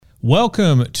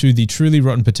Welcome to the Truly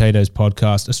Rotten Potatoes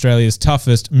podcast, Australia's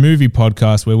toughest movie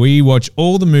podcast, where we watch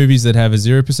all the movies that have a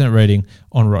 0% rating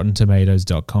on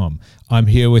RottenTomatoes.com. I'm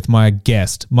here with my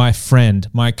guest, my friend,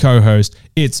 my co-host.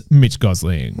 It's Mitch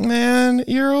Gosling. Man,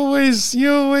 you're always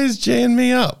jaying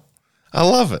me up. I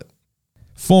love it.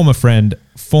 Former friend,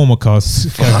 former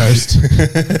co-host.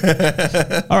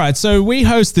 All right, so we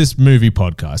host this movie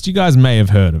podcast. You guys may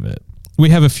have heard of it. We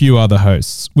have a few other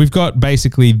hosts. We've got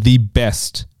basically the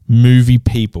best movie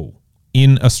people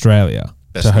in Australia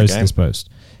to host this post.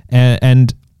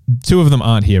 And two of them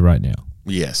aren't here right now.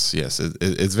 Yes.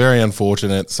 It's very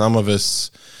unfortunate. Some of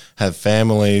us have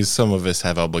families. Some of us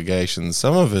have obligations.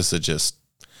 Some of us are just,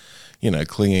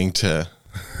 clinging to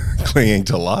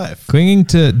life. Clinging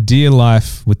to dear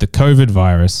life with the COVID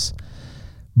virus.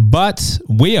 But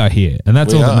we are here, and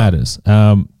that's all that matters.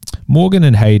 Morgan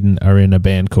and Hayden are in a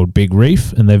band called Big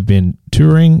Reef, and they've been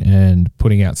touring and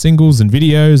putting out singles and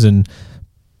videos and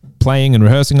playing and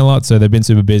rehearsing a lot, so they've been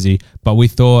super busy. But we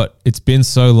thought it's been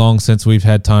so long since we've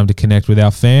had time to connect with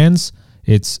our fans.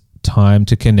 It's time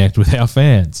to connect with our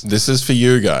fans. This is for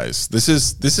you guys. This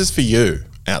is for you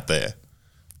out there.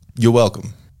 You're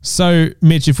welcome. So,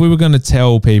 Mitch, if we were going to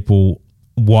tell people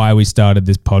why we started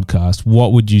this podcast,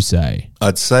 what would you say?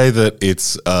 I'd say that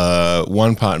it's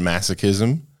one part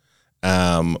masochism,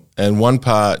 and one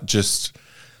part just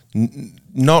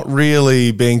not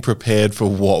really being prepared for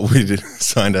what we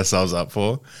signed ourselves up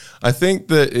for. I think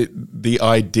that the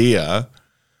idea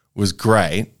was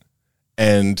great,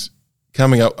 and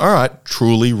coming up, all right,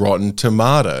 truly rotten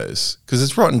tomatoes, because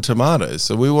it's Rotten Tomatoes.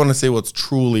 So we want to see what's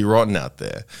truly rotten out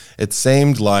there. It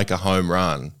seemed like a home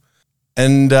run.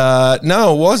 And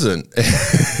no, it wasn't.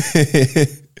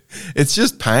 It's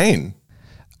just pain.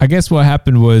 I guess what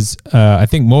happened was I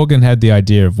think Morgan had the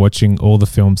idea of watching all the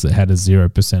films that had a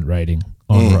 0% rating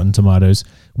on Rotten Tomatoes,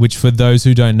 which for those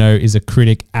who don't know is a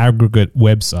critic aggregate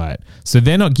website. So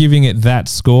they're not giving it that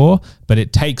score, but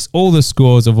it takes all the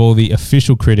scores of all the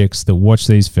official critics that watch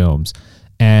these films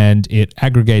and it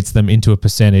aggregates them into a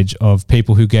percentage of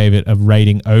people who gave it a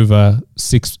rating over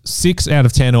 6 out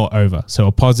of 10 or over. So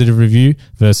a positive review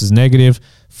versus negative,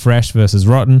 fresh versus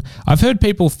rotten. I've heard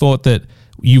people thought that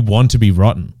you want to be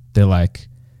rotten. They're like,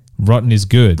 rotten is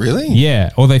good. Really?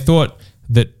 Yeah. Or they thought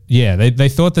that, they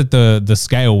thought that the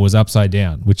scale was upside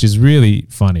down, which is really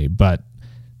funny, but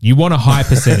you want a high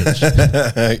percentage.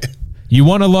 You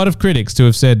want a lot of critics to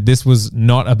have said this was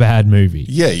not a bad movie.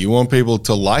 Yeah, you want people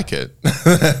to like it.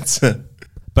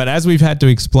 But as we've had to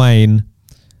explain,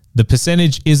 the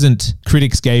percentage isn't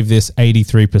critics gave this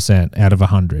 83% out of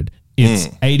 100. It's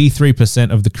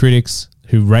 83% of the critics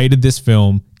who rated this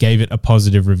film gave it a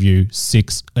positive review,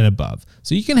 6 and above.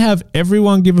 So you can have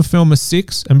everyone give a film a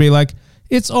 6 and be like,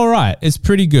 it's all right, it's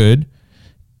pretty good,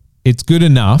 it's good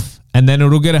enough, and then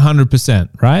it'll get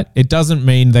 100%, right? It doesn't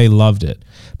mean they loved it.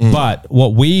 But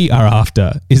what we are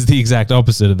after is the exact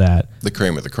opposite of that. The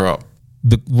cream of the crop.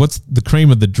 What's the cream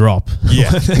of the drop?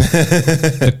 Yeah.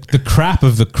 the crap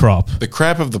of the crop. The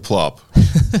crap of the plop.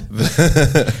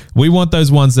 We want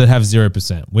those ones that have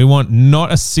 0%. We want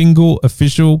not a single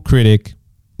official critic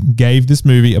gave this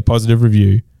movie a positive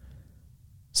review,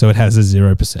 so it has a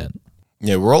 0%.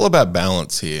 Yeah, we're all about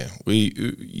balance here.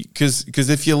 Because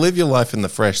if you live your life in the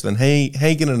fresh, then how you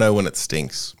going to know when it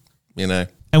stinks,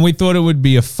 And we thought it would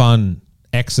be a fun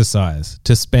exercise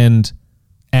to spend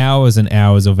hours and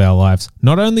hours of our lives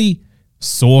not only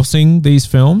sourcing these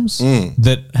films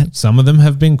that some of them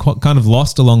have been kind of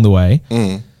lost along the way,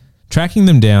 tracking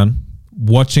them down,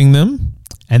 watching them,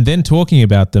 and then talking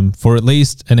about them for at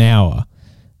least an hour.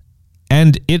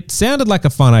 And it sounded like a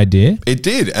fun idea. It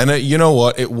did. And you know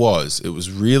what? It was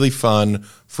really fun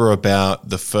for about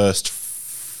the first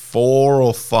 4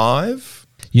 or 5.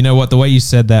 You know what? The way you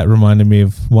said that reminded me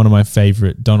of one of my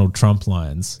favorite Donald Trump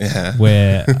lines,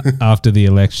 where after the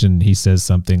election, he says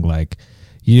something like,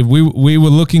 we were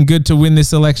looking good to win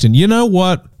this election. You know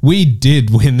what? We did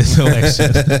win this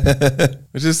election.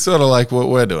 Which is sort of like what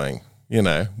we're doing.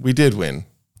 We did win.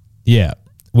 Yeah.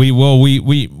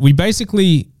 We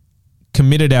basically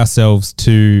committed ourselves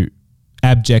to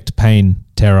abject pain,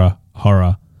 terror,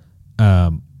 horror,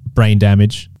 brain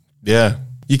damage. Yeah.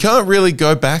 You can't really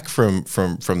go back from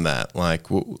that. Like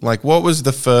what was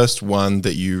the first one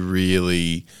that you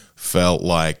really felt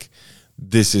like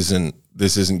this isn't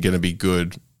going to be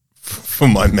good for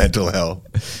my mental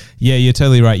health? Yeah, you're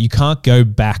totally right. You can't go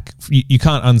back. You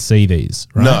can't unsee these,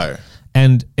 right? No.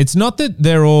 And it's not that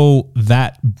they're all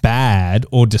that bad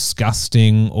or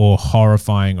disgusting or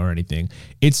horrifying or anything.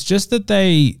 It's just that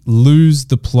they lose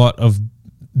the plot of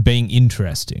being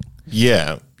interesting.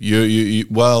 Yeah.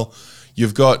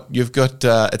 You've got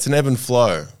it's an ebb and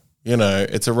flow. You know,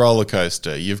 it's a roller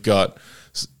coaster.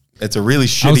 It's a really I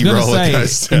was shitty going to roller say,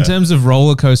 coaster. in terms of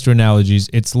roller coaster analogies,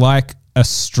 it's like a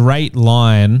straight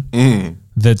line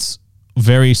that's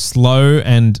very slow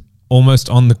and almost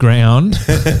on the ground,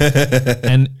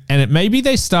 and maybe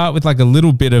they start with like a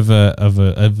little bit of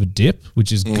a dip,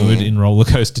 which is good in roller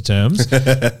coaster terms,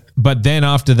 but then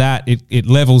after that it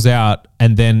levels out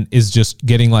and then is just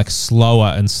getting like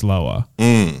slower and slower.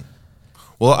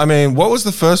 Well, I mean, what was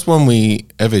the first one we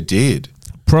ever did?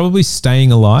 Probably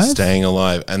Staying Alive. Staying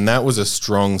Alive, and that was a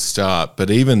strong start. But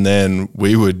even then,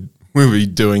 we were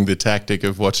doing the tactic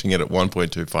of watching it at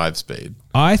 1.25 speed.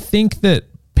 I think that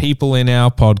people in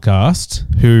our podcast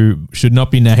who should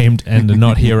not be named and are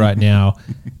not here right now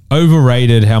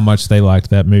overrated how much they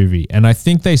liked that movie, and I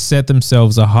think they set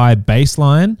themselves a high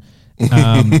baseline,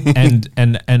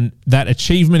 and that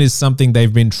achievement is something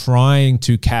they've been trying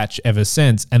to catch ever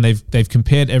since, and they've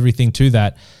compared everything to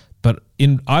that. But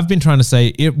I've been trying to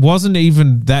say it wasn't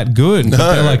even that good. No.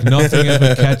 They're like, nothing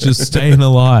ever catches Staying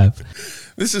Alive.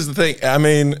 This is the thing. I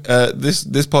mean, this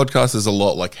podcast is a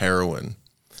lot like heroin,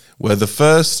 where the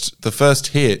first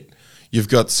hit, you've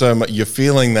got so much, you're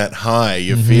feeling that high,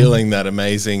 you're feeling that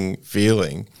amazing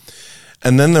feeling,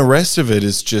 and then the rest of it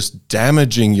is just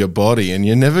damaging your body, and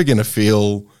you're never going to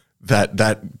feel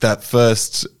that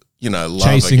first, love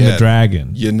chasing again. The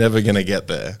dragon. You're never going to get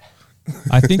there.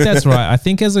 I think that's right. I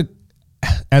think as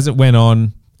it went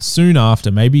on, soon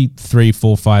after, maybe 3,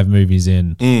 4, 5 movies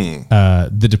in,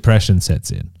 the depression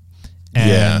sets in.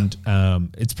 And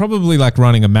it's probably like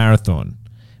running a marathon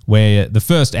where the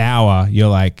first hour you're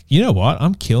like, you know what?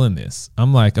 I'm killing this.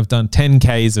 I'm like, I've done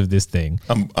 10Ks of this thing.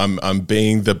 I'm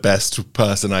being the best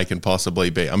person I can possibly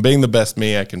be. I'm being the best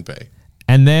me I can be.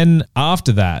 And then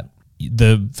after that,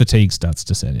 the fatigue starts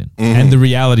to set in and the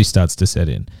reality starts to set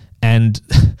in. And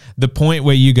the point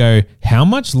where you go, how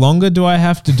much longer do I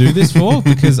have to do this for?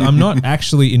 Because I'm not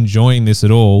actually enjoying this at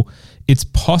all. It's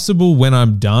possible when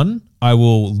I'm done, I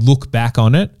will look back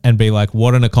on it and be like,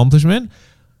 what an accomplishment.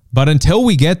 But until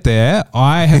we get there,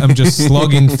 I am just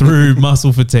slogging through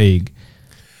muscle fatigue.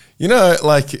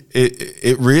 Like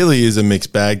it really is a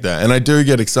mixed bag there. And I do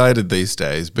get excited these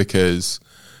days because,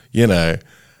 I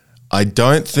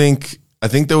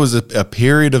think there was a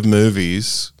period of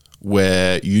movies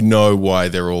where why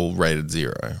they're all rated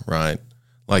 0, right?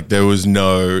 Like there's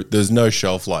no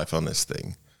shelf life on this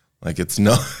thing. Like it's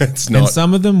not. And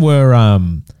some of them were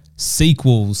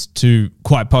sequels to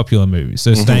quite popular movies.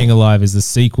 So Staying Alive is the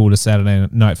sequel to Saturday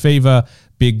Night Fever,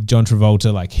 big John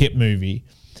Travolta like hit movie.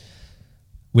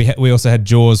 We also had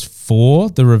Jaws 4,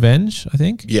 The Revenge, I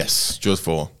think. Yes, Jaws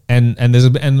 4. And there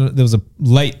was a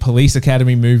late Police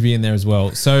Academy movie in there as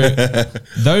well. So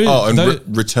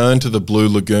Return to the Blue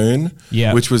Lagoon,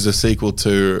 which was a sequel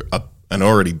to an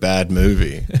already bad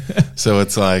movie. So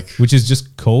it's like, which is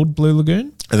just called Blue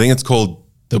Lagoon. I think it's called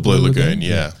the Blue Lagoon.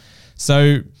 Yeah.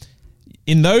 So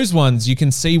in those ones, you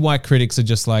can see why critics are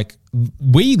just like,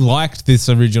 we liked this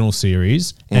original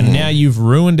series, and now you've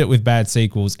ruined it with bad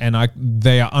sequels, and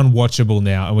they are unwatchable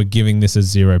now, and we're giving this a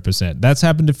 0%. That's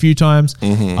happened a few times.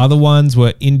 Other ones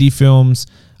were indie films.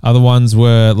 Other ones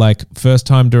were like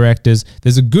first-time directors.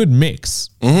 There's a good mix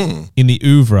in the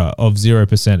oeuvre of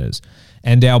 0%ers.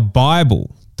 And our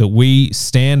Bible that we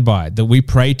stand by, that we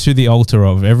pray to the altar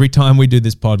of every time we do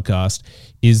this podcast,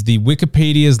 is the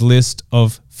Wikipedia's list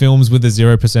of films with a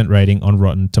 0% rating on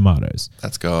Rotten Tomatoes.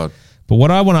 That's God. But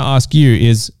what I want to ask you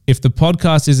is, if the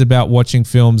podcast is about watching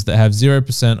films that have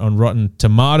 0% on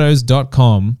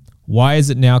RottenTomatoes.com, why is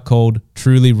it now called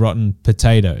Truly Rotten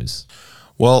Potatoes?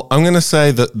 Well, I'm going to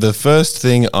say that the first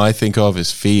thing I think of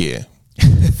is fear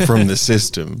from the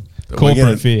system.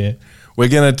 Corporate fear. We're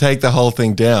going to take the whole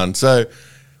thing down. So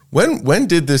when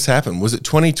did this happen? Was it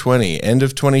 2020? End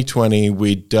of 2020,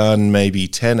 we'd done maybe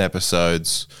 10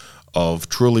 episodes of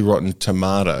Truly Rotten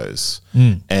Tomatoes,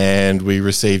 and we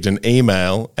received an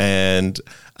email, and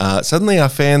suddenly our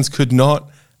fans could not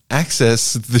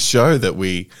access the show that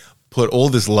we put all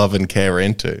this love and care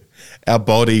into. Our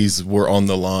bodies were on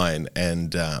the line,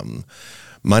 and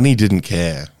money didn't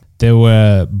care. There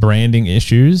were branding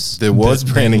issues. There was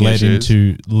branding led issues.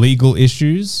 into legal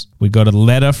issues. We got a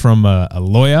letter from a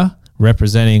lawyer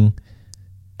representing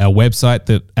a website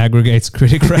that aggregates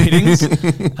critic ratings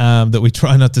that we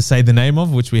try not to say the name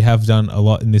of, which we have done a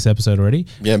lot in this episode already.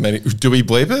 Yeah, man. Do we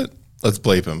bleep it? Let's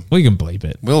bleep him. We can bleep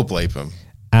it. We'll bleep him.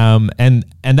 And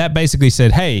that basically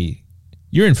said, hey,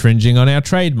 you're infringing on our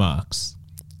trademarks.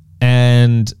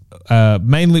 And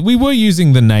mainly, we were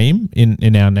using the name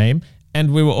in our name.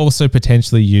 And we were also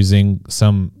potentially using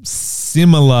some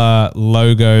similar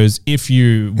logos if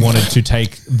you wanted to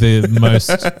take the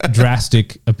most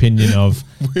drastic opinion of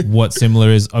what similar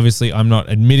is. Obviously, I'm not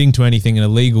admitting to anything in a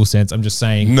legal sense. I'm just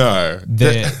saying No,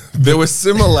 there were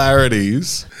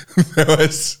similarities. There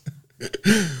was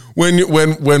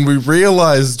when we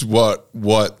realized what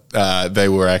they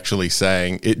were actually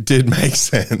saying, it did make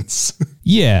sense.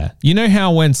 Yeah. You know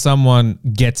how when someone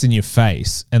gets in your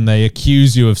face and they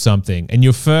accuse you of something and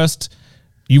you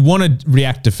want to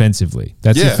react defensively.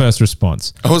 That's your first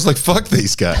response. I was like, fuck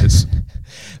these guys.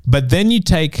 But then you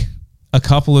take a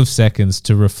couple of seconds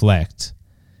to reflect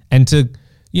and to,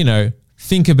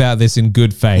 think about this in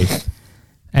good faith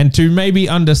and to maybe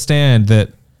understand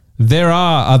that there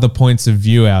are other points of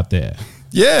view out there.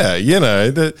 Yeah,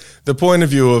 the point of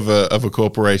view of a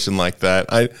corporation like that,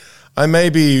 I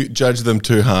maybe judged them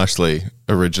too harshly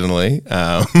originally.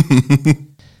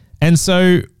 And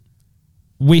so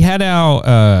we had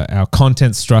our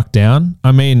content struck down.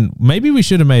 I mean, maybe we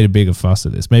should have made a bigger fuss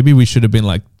of this. Maybe we should have been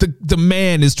like, the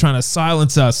man is trying to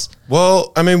silence us.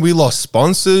 Well, I mean, we lost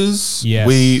sponsors. Yes.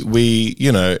 We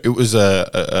it was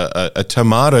a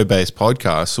tomato-based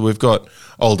podcast. So we've got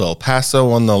Old El Paso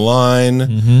on the line.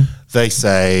 Mm-hmm. They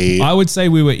say... I would say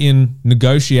we were in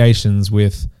negotiations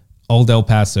with Old El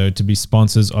Paso to be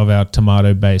sponsors of our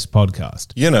tomato-based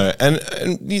podcast.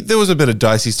 And there was a bit of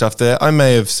dicey stuff there. I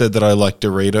may have said that I liked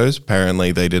Doritos.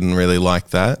 Apparently, they didn't really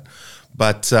like that.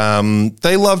 But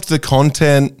they loved the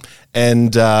content,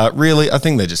 and really, I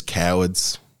think they're just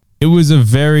cowards. It was a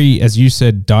very, as you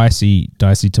said, dicey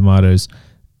tomatoes.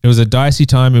 It was a dicey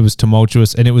time, it was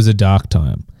tumultuous, and it was a dark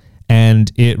time.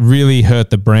 And it really hurt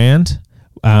the brand.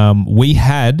 We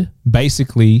had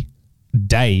basically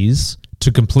days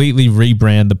to completely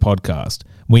rebrand the podcast.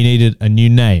 We needed a new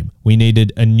name. We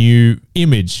needed a new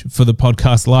image for the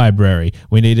podcast library.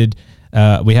 We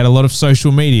had a lot of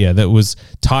social media that was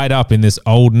tied up in this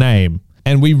old name.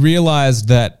 And we realized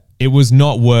that it was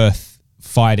not worth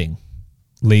fighting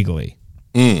legally.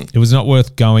 It was not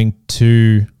worth going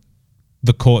to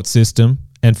the court system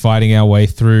and fighting our way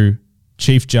through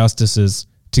chief justices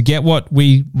to get what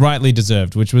we rightly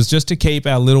deserved, which was just to keep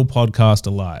our little podcast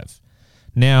alive.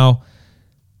 Now,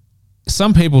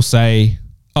 some people say,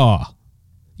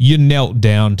 you knelt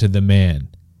down to the man.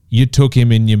 You took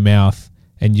him in your mouth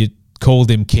and you called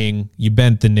him king. You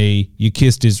bent the knee. You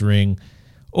kissed his ring.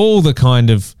 All the kind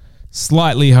of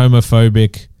slightly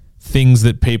homophobic things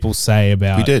that people say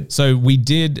about. We did. So we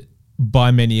did,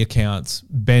 by many accounts,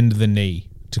 bend the knee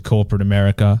to corporate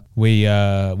America. We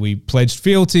pledged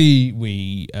fealty.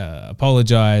 We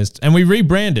apologized and we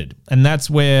rebranded. And that's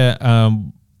where...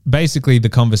 basically, the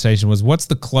conversation was, what's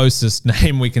the closest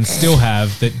name we can still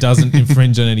have that doesn't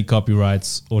infringe on any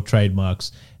copyrights or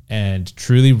trademarks? And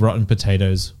Truly Rotten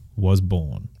Potatoes was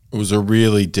born. It was a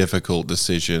really difficult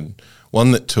decision,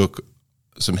 one that took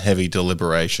some heavy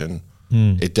deliberation.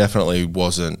 It definitely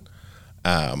wasn't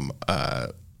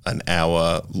an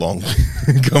hour-long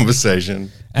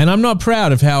conversation. And I'm not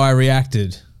proud of how I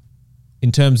reacted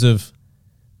in terms of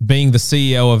being the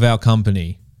CEO of our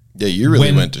company. Yeah, you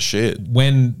really went to shit.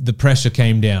 When the pressure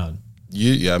came down.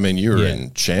 You were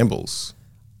in shambles.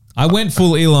 I went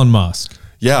full Elon Musk.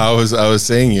 Yeah, I was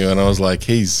seeing you and I was like,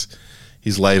 he's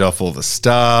laid off all the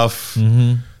staff.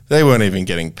 Mm-hmm. They weren't even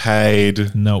getting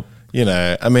paid. Nope.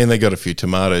 They got a few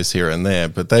tomatoes here and there,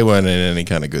 but they weren't in any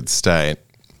kind of good state.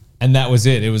 And that was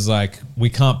it. It was like, we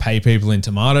can't pay people in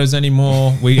tomatoes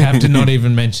anymore. We have to not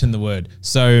even mention the word.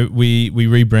 So we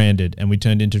rebranded and we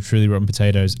turned into Truly Rotten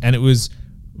Potatoes. And it was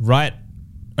right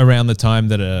around the time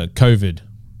that COVID,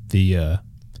 the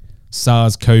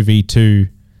SARS-CoV-2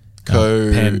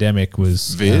 pandemic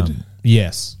was. Vid?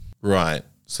 Yes. Right.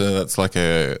 So that's like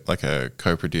a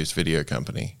co-produced video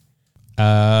company.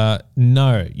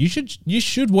 No. You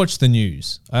should watch the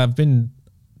news. I've been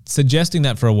suggesting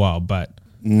that for a while, but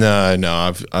no,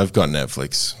 I've got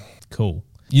Netflix. Cool.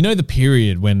 You know the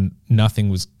period when nothing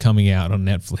was coming out on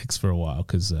Netflix for a while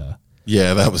because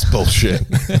yeah, that was bullshit.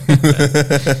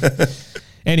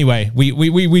 Anyway,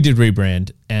 we did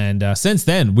rebrand, and since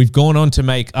then we've gone on to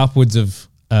make upwards of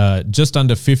just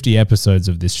under 50 episodes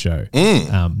of this show.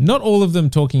 Not all of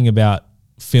them talking about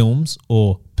films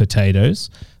or potatoes,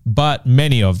 but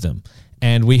many of them.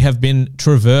 And we have been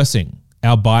traversing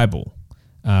our Bible,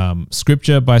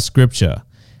 scripture by scripture,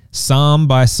 psalm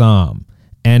by psalm,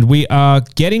 and we are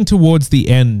getting towards the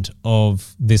end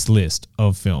of this list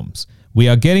of films. We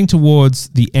are getting towards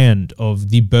the end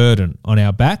of the burden on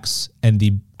our backs and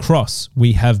the cross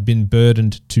we have been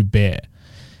burdened to bear.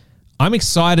 I'm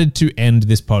excited to end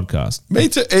this podcast. Me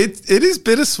too. It is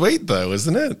bittersweet though,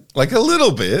 isn't it? Like a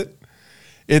little bit.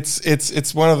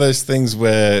 it's one of those things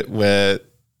where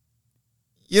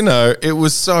you know, it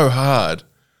was so hard,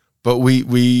 but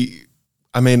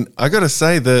I mean, I got to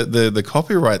say the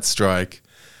copyright strike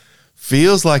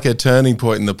feels like a turning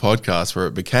point in the podcast where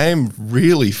it became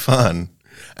really fun,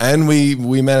 and we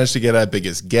managed to get our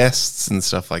biggest guests and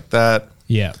stuff like that.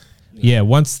 Yeah. Yeah,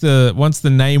 once the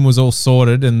name was all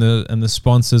sorted and the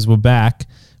sponsors were back,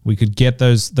 we could get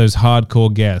those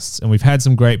hardcore guests, and we've had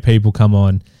some great people come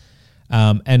on,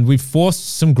 and we've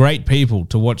forced some great people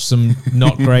to watch some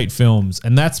not great films,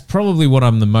 and that's probably what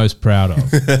I'm the most proud of.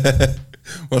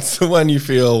 What's the one you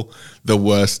feel the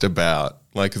worst about?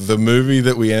 Like the movie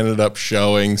that we ended up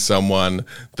showing someone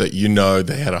that you know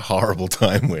they had a horrible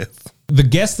time with. The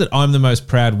guest that I'm the most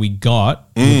proud we got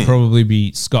would probably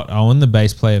be Scott Owen, the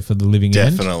bass player for The Living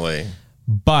End. Definitely.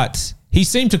 But he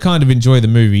seemed to kind of enjoy the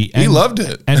movie. He loved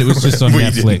it. And it was just on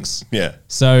Netflix. Didn't. Yeah.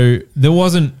 So that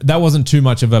wasn't too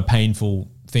much of a painful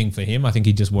thing for him. I think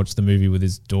he just watched the movie with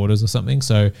his daughters or something.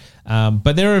 So,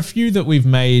 but there are a few that we've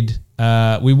made.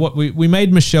 We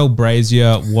made Michelle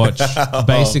Brazier watch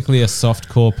basically a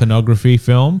softcore pornography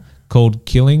film called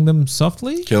Killing Them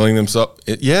Softly. Killing Them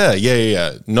Softly.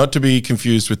 Yeah. Not to be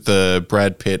confused with the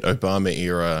Brad Pitt Obama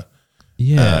era.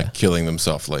 Yeah. Killing Them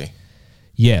Softly.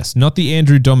 Yes, not the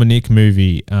Andrew Dominic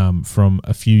movie from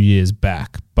a few years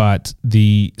back, but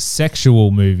the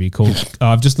sexual movie called,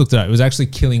 I've just looked it up. It was actually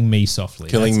Killing Me Softly.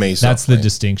 That's the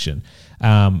distinction.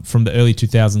 From the early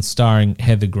 2000s, starring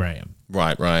Heather Graham.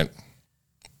 Right.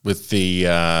 With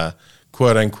the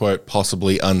quote-unquote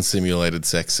possibly unsimulated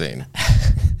sex scene.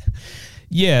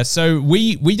 Yeah, so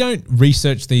we don't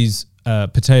research these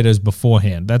potatoes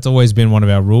beforehand. That's always been one of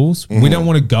our rules. We don't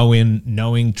want to go in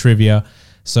knowing trivia.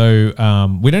 So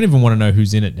we don't even want to know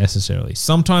who's in it necessarily.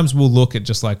 Sometimes we'll look at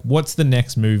just like what's the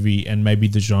next movie and maybe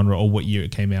the genre or what year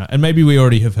it came out, and maybe we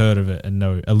already have heard of it and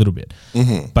know a little bit.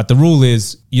 But the rule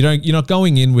is you're not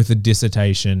going in with a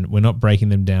dissertation. We're not breaking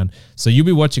them down. So you'll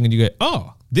be watching and you go,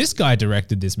 oh, this guy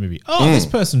directed this movie. Oh, this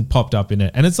person popped up in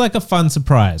it, and it's like a fun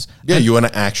surprise. Yeah, you want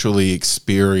to actually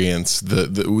experience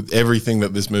the everything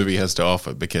that this movie has to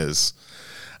offer, because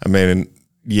I mean.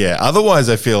 Yeah, otherwise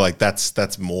I feel like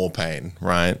that's more pain,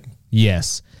 right?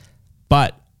 Yes.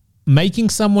 But making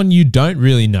someone you don't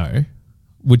really know,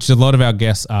 which a lot of our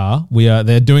guests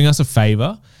they're doing us a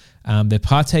favor. They're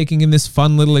partaking in this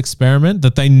fun little experiment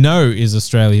that they know is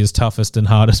Australia's toughest and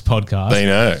hardest podcast. They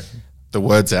know. The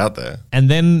word's out there. And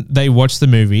then they watch the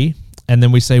movie, and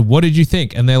then we say, what did you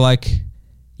think? And they're like,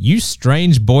 you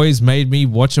strange boys made me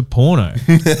watch a porno.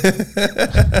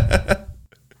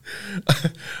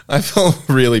 I felt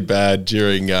really bad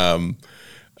during Cabin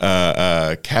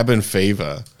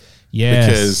Fever.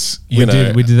 Yes,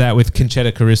 because we did that with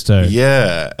Conchetta Caristo.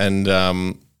 Yeah, and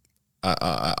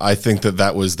I think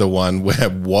that was the one where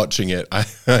watching it,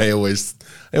 I always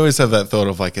have that thought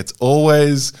of like, it's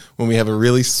always when we have a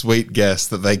really sweet guest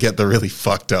that they get the really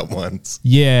fucked up ones.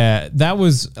 Yeah, that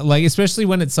was like, especially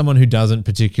when it's someone who doesn't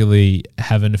particularly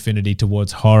have an affinity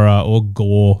towards horror or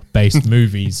gore based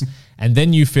movies. And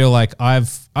then you feel like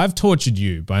I've tortured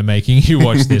you by making you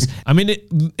watch this. I mean,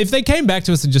 if they came back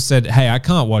to us and just said, "Hey, I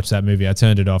can't watch that movie. I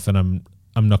turned it off, and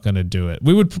I'm not going to do it,"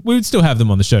 we would still have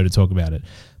them on the show to talk about it.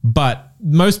 But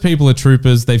most people are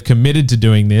troopers. They've committed to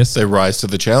doing this. They rise to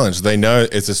the challenge. They know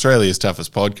it's Australia's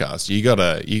toughest podcast. You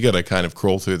gotta kind of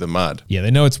crawl through the mud. Yeah,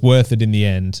 they know it's worth it in the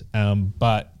end.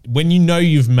 But when you know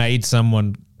you've made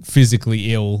someone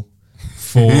physically ill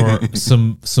for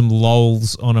some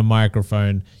lols on a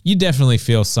microphone, you definitely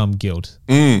feel some guilt.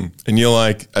 And you're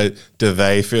like, do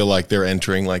they feel like they're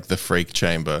entering like the freak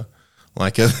chamber?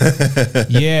 Like,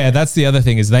 yeah, that's the other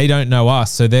thing is they don't know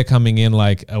us, so they're coming in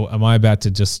like, oh, am I about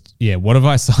to just? Yeah, what have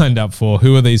I signed up for?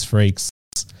 Who are these freaks?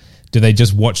 Do they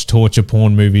just watch torture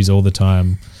porn movies all the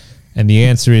time? And the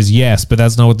answer is yes, but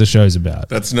that's not what the show's about.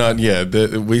 That's not. Yeah,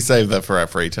 we save that for our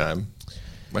free time,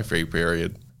 my free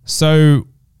period. So.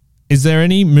 Is there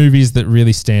any movies that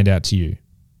really stand out to you?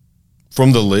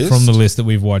 From the list? From the list that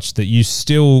we've watched that you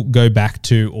still go back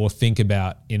to or think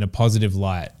about in a positive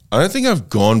light? I don't think I've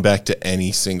gone back to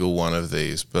any single one of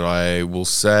these, but I will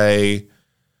say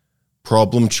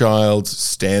Problem Child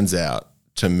stands out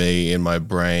to me in my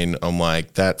brain. I'm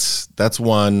like, that's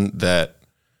one that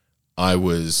I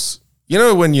was, you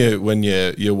know, when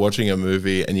you're watching a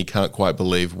movie and you can't quite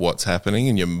believe what's happening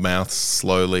and your mouth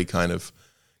slowly kind of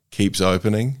keeps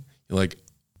opening. You're like,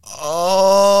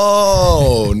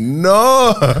 oh,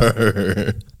 no.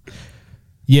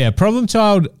 Yeah, Problem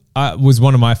Child was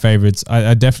one of my favorites.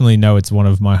 I definitely know it's one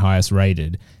of my highest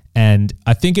rated. And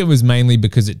I think it was mainly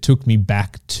because it took me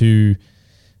back to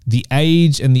the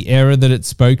age and the era that it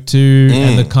spoke to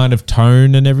and the kind of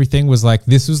tone and everything was like,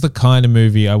 this was the kind of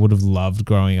movie I would have loved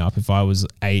growing up if I was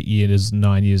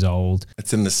 9 years old.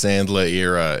 It's in the Sandler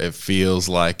era. It feels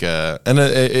like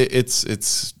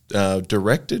it's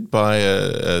directed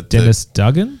by Dennis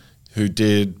Duggan, who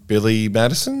did Billy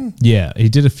Madison. Yeah, he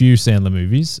did a few Sandler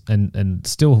movies and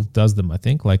still does them, I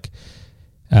think. Like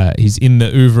he's in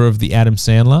the oeuvre of the Adam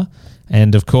Sandler.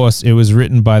 And of course, it was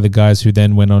written by the guys who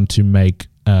then went on to make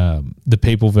The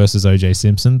People versus O.J.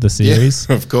 Simpson, the series.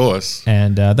 Yeah, of course.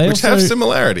 And they Which also have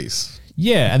similarities.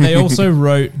 Yeah, and they also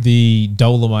wrote the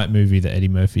Dolomite movie that Eddie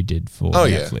Murphy did for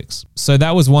Netflix. So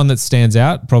that was one that stands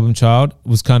out. Problem Child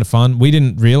was kind of fun. We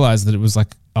didn't realize that it was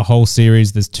like a whole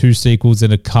series. There's 2 sequels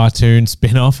and a cartoon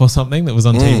spin-off or something that was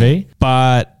on TV.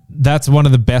 But that's one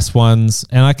of the best ones.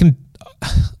 And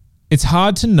it's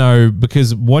hard to know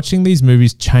because watching these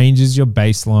movies changes your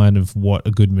baseline of what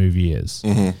a good movie is.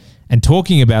 And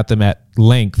talking about them at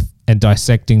length and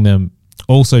dissecting them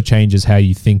also changes how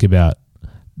you think about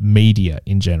media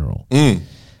in general.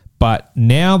 But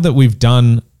now that we've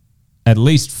done at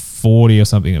least 40 or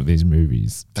something of these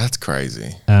movies. That's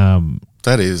crazy.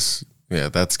 That's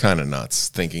kind of nuts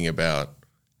thinking about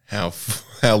how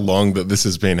long that this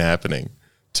has been happening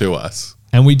to us.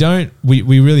 And we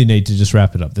really need to just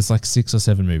wrap it up. There's like 6 or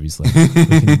 7 movies left.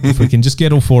 If we can just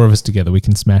get all 4 of us together, we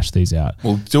can smash these out.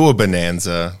 We'll do a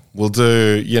bonanza. We'll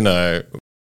do,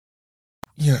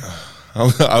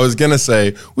 I was going to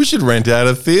say we should rent out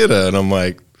a theater. And I'm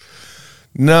like,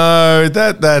 no,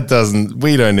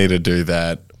 we don't need to do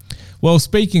that. Well,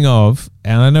 speaking of,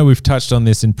 and I know we've touched on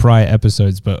this in prior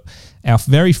episodes, but our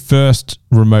very first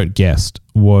remote guest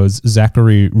was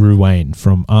Zachary Ruane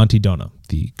from Auntie Donna,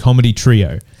 the comedy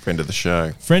trio. Friend of the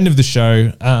show.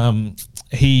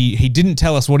 He didn't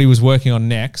tell us what he was working on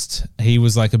next. He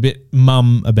was like a bit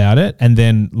mum about it. And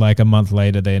then like a month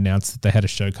later, they announced that they had a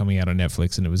show coming out on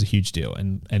Netflix and it was a huge deal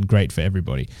and great for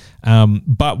everybody.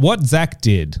 But what Zach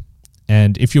did,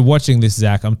 and if you're watching this,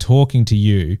 Zach, I'm talking to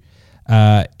you.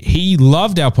 He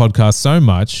loved our podcast so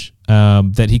much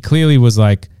that he clearly was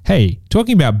like, hey,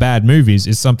 talking about bad movies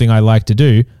is something I like to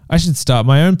do. I should start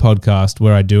my own podcast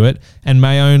where I do it and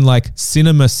my own like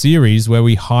cinema series where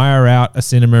we hire out a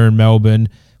cinema in Melbourne,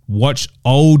 watch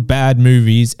old bad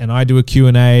movies, and I do a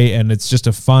Q&A and it's just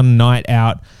a fun night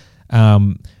out.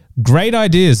 Great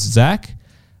ideas, Zach.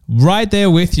 Right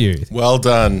there with you. Well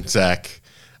done, Zach.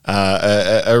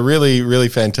 A really, really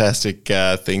fantastic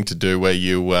thing to do where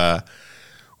you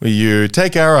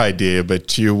take our idea,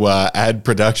 but you add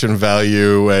production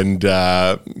value and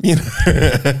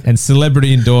and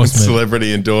celebrity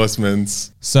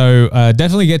endorsements. So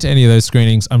definitely get to any of those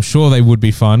screenings. I'm sure they would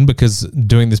be fun because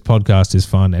doing this podcast is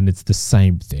fun and it's the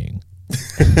same thing.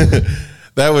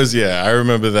 That was I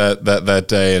remember that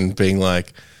day and being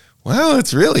like, wow,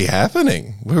 it's really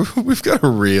happening. We've got a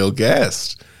real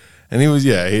guest. And he was,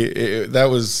 that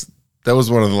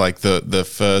was one of the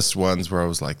first ones where I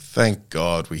was like, thank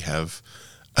God we have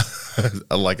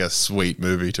a sweet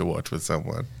movie to watch with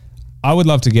someone. I would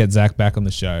love to get Zach back on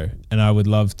the show, and I would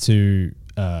love to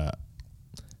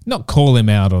not call him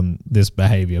out on this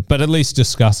behavior, but at least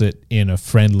discuss it in a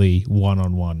friendly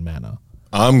one-on-one manner.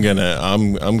 I'm going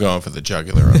for the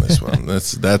jugular on this one.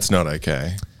 That's not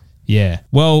okay. Yeah.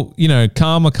 Well,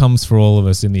 karma comes for all of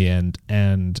us in the end.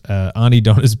 And Auntie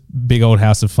Donna's Big Old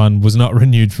House of Fun was not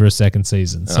renewed for a second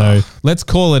season. So let's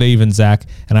call it even, Zach.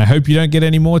 And I hope you don't get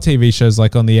any more TV shows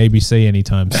like on the ABC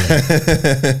anytime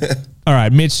soon. All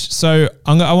right, Mitch. So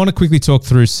I want to quickly talk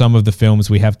through some of the films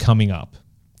we have coming up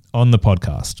on the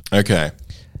podcast. Okay.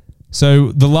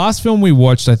 So the last film we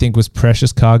watched, I think, was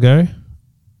Precious Cargo.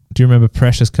 Do you remember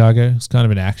Precious Cargo? It's kind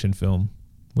of an action film.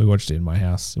 We watched it in my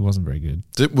house. It wasn't very good.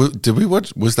 Did we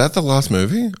watch? Was that the last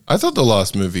movie? I thought the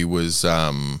last movie was.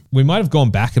 We might have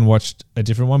gone back and watched a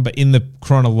different one, but in the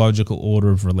chronological order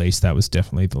of release, that was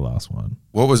definitely the last one.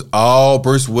 What was?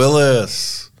 Bruce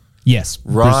Willis. Yes,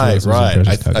 right.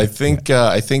 I think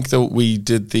that we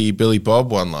did the Billy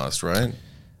Bob one last, right?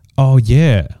 Oh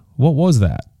yeah. What was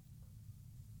that?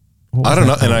 I don't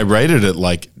know, and I rated it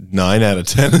like 9 out of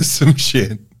 10 or some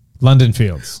shit. London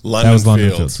Fields. That was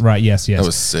London Fields. Right, yes. That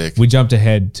was sick. We jumped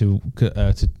ahead to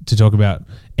talk about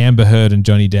Amber Heard and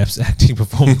Johnny Depp's acting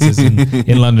performances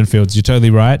in London Fields. You're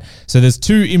totally right. So there's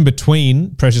 2 in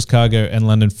between Precious Cargo and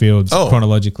London Fields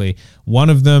chronologically. One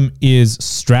of them is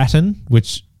Stratton,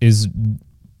 which is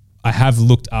I have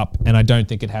looked up, and I don't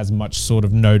think it has much sort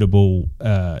of notable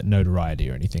notoriety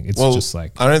or anything. It's just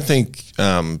like... I don't think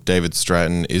David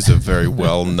Stratton is a very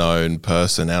well-known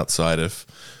person outside of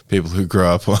people who grew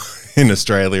up in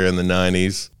Australia in the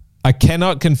 90s. I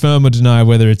cannot confirm or deny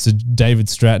whether it's a David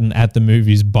Stratton at the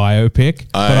movies biopic,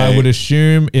 but I would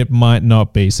assume it might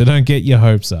not be. So don't get your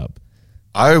hopes up.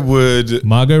 I would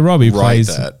Margot Robbie plays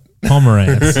that.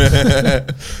 Pomerantz.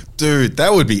 Dude,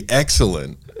 that would be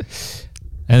excellent.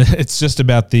 And it's just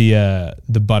about the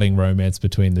budding romance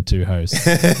between the two hosts.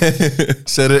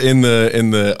 Set it in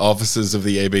the offices of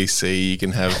the ABC. You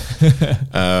can have.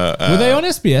 Were they on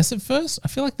SBS at first? I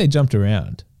feel like they jumped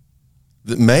around.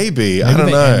 Maybe I don't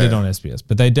they know. Ended on SBS,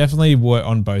 but they definitely were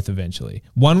on both eventually.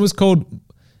 One was called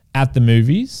At the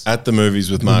Movies. At the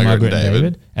Movies with Margaret and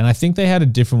David. And I think they had a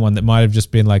different one that might have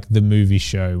just been like the movie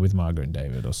show with Margaret and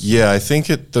David or something. Yeah, I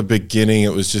think at the beginning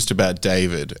it was just about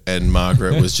David and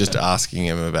Margaret was just asking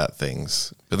him about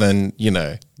things. But then,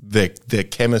 their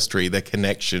chemistry, their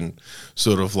connection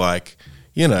sort of like,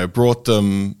 brought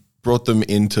them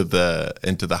into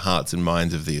the hearts and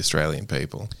minds of the Australian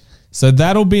people. So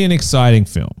that'll be an exciting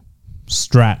film.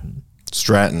 Stratton.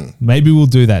 Maybe we'll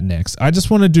do that next. I just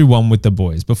want to do one with the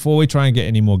boys before we try and get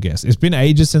any more guests. It's been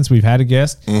ages since we've had a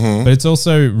guest, but it's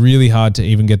also really hard to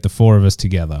even get the four of us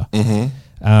together.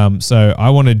 So I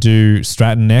want to do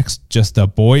Stratton next, just the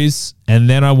boys, and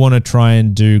then I want to try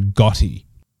and do Gotti.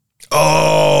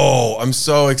 Oh, I'm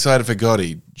so excited for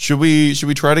Gotti. Should we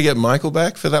try to get Michael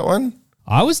back for that one?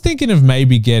 I was thinking of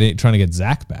maybe trying to get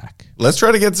Zach back. Let's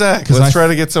try to get Zach. Let's try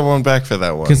to get someone back for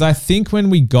that one. Because I think when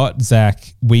we got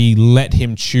Zach, we let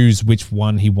him choose which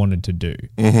one he wanted to do.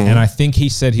 And I think he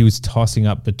said he was tossing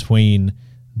up between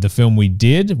the film we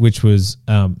did, which was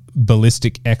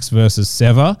Ballistic X versus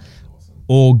Sever,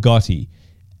 or Gotti.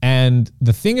 And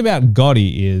the thing about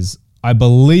Gotti is I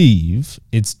believe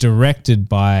it's directed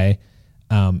by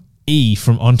E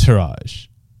from Entourage.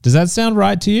 Does that sound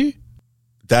right to you?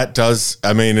 That does.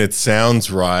 I mean, it sounds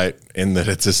right in that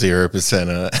it's a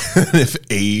 0%er. If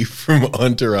E from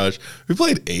Entourage, who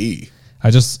played E?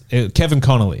 Kevin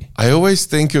Connolly. I always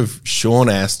think of Sean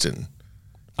Astin.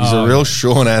 He's a real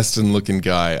Sean Astin looking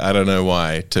guy. I don't know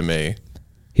why. To me,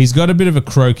 he's got a bit of a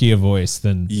croakier voice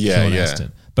than Sean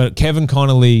Astin. But Kevin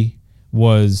Connolly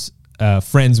was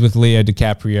friends with Leo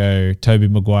DiCaprio, Tobey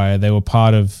Maguire. They were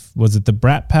part of, was it the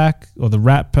Brat Pack or the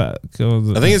Rat Pack? I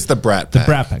think it's the Brat Pack. The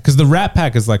Brat Pack. Because the Rat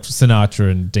Pack is like Sinatra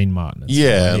and Dean Martin.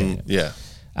 Yeah.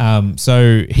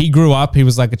 So he grew up, he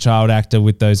was like a child actor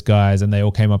with those guys and they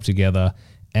all came up together.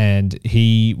 And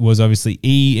he was obviously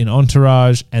E in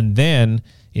Entourage. And then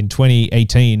in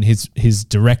 2018, his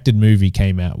directed movie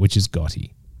came out, which is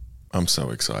Gotti. I'm so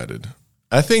excited.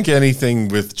 I think anything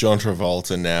with John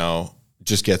Travolta now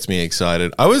just gets me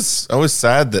excited. I was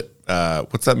sad that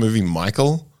what's that movie,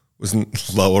 Michael,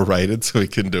 wasn't lower rated, so we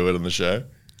couldn't do it on the show.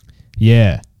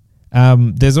 Yeah.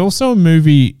 There's also a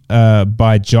movie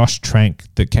by Josh Trank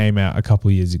that came out a couple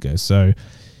of years ago. So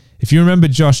if you remember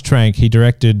Josh Trank, he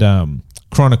directed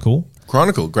Chronicle.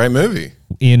 Chronicle, great movie.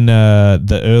 In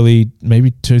the early,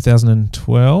 maybe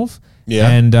 2012. Yeah.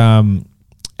 And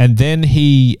then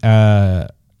he...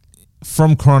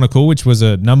 from Chronicle, which was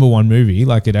a #1 movie,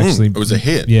 like it actually... it was a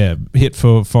hit. Yeah, hit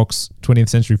for Fox, 20th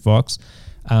Century Fox.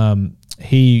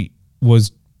 He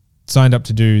was signed up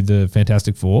to do the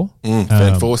Fantastic Four.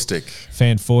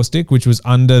 Fantastic, which was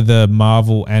under the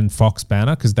Marvel and Fox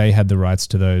banner because they had the rights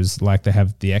to those, like they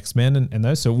have the X-Men and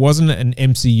those. So it wasn't an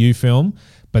MCU film,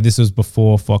 but this was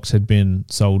before Fox had been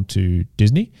sold to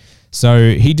Disney.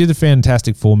 So he did the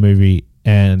Fantastic Four movie,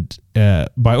 and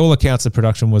by all accounts, the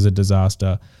production was a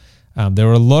disaster. There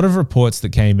were a lot of reports that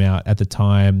came out at the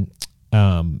time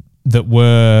that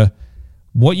were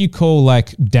what you call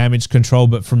like damage control,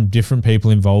 but from different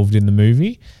people involved in the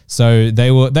movie. So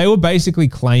they were basically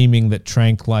claiming that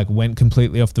Trank like went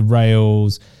completely off the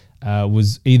rails,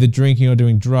 was either drinking or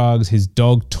doing drugs. His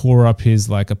dog tore up his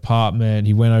like apartment.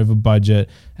 He went over budget,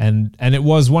 and it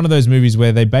was one of those movies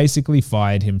where they basically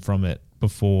fired him from it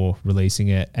before releasing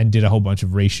it and did a whole bunch of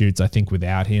reshoots, I think,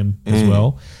 without him as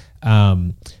well.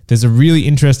 There's a really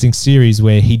interesting series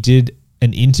where he did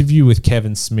an interview with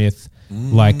Kevin Smith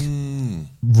like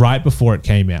right before it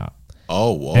came out.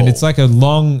 Oh, whoa. And it's like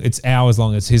it's hours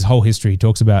long. It's his whole history. He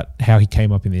talks about how he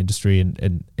came up in the industry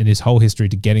and his whole history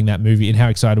to getting that movie and how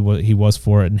excited he was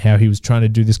for it and how he was trying to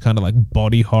do this kind of like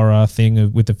body horror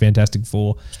thing with the Fantastic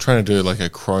Four. He's trying to do like a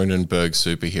Cronenberg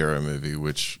superhero movie,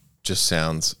 which just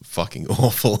sounds fucking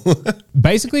awful.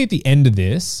 Basically, at the end of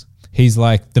this, he's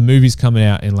like, the movie's coming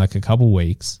out in like a couple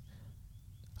weeks.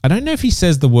 I don't know if he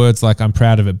says the words like I'm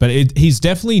proud of it, but he's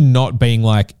definitely not being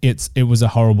like it was a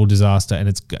horrible disaster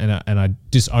and I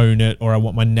disown it or I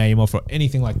want my name off or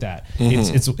anything like that.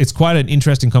 It's quite an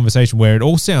interesting conversation where it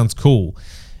all sounds cool.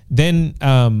 Then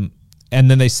And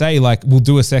then they say like, we'll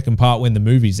do a second part when the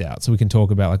movie's out so we can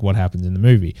talk about like what happens in the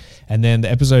movie. And then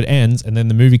the episode ends and then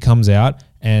the movie comes out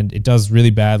and it does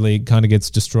really badly, kind of gets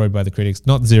destroyed by the critics.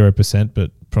 Not 0%,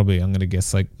 but probably I'm going to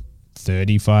guess like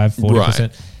 35,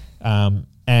 40%. Right.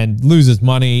 And loses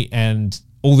money, and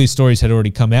all these stories had already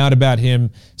come out about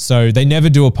him. So they never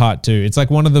do a part 2. It's like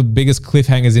one of the biggest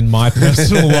cliffhangers in my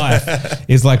personal life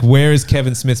is like, where is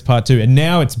Kevin Smith's part 2? And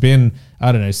now it's been,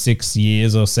 I don't know, 6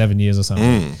 years or 7 years or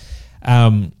something.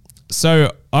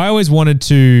 So I always wanted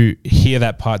to hear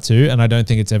that part 2, and I don't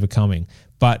think it's ever coming.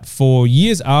 But for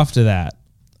years after that,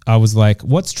 I was like,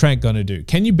 what's Trank going to do?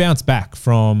 Can you bounce back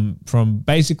from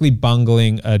basically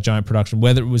bungling a giant production,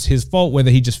 whether it was his fault,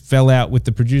 whether he just fell out with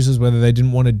the producers, whether they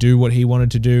didn't want to do what he wanted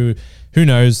to do? Who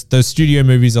knows? Those studio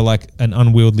movies are like an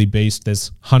unwieldy beast.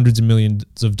 There's hundreds of millions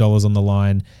of dollars on the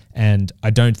line, and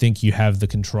I don't think you have the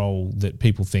control that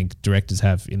people think directors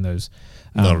have in those.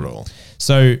 Not at all.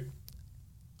 So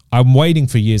I'm waiting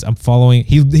for years. I'm following.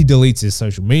 He deletes his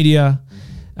social media.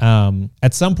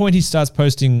 At some point he starts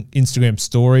posting Instagram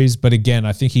stories, but again,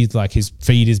 I think he's like, his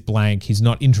feed is blank. He's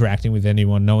not interacting with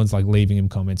anyone. No one's like leaving him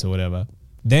comments or whatever.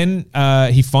 Then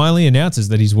he finally announces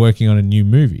that he's working on a new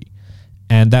movie.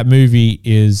 And that movie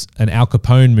is an Al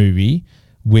Capone movie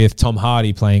with Tom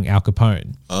Hardy playing Al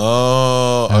Capone.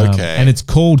 Oh, okay. And it's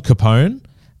called Capone.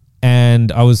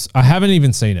 And I haven't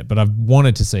even seen it, but I've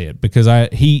wanted to see it because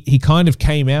he kind of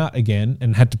came out again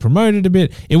and had to promote it a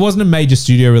bit. It wasn't a major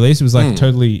studio release. It was like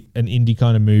totally an indie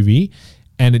kind of movie.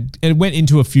 And it went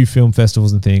into a few film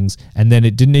festivals and things. And then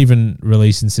it didn't even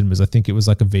release in cinemas. I think it was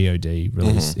like a VOD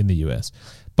release in the US.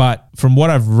 But from what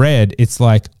I've read, it's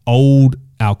like old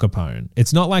Al Capone.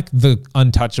 It's not like the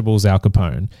Untouchables Al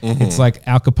Capone. It's like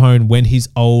Al Capone when he's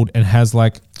old and has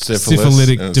like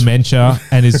syphilitic dementia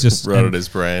and is just rotted his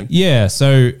brain. Yeah.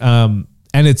 So, and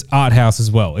it's art house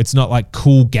as well. It's not like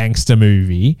cool gangster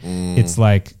movie. It's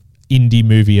like indie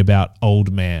movie about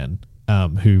old man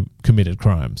who committed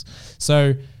crimes.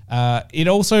 So it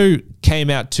also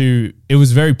came out it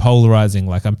was very polarizing.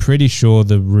 Like I'm pretty sure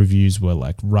the reviews were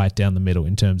like right down the middle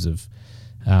in terms of,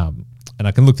 and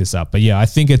I can look this up, but yeah, I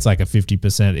think it's like a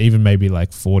 50%, even maybe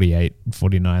like 48,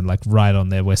 49, like right on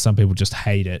there where some people just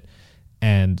hate it.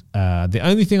 And the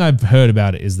only thing I've heard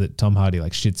about it is that Tom Hardy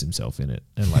like shits himself in it.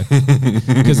 And like,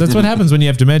 because that's what happens when you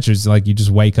have dementia. It's like you just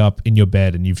wake up in your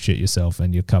bed and you've shit yourself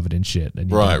and you're covered in shit.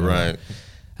 And right.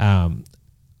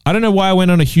 I don't know why I went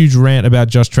on a huge rant about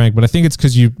Josh Trank, but I think it's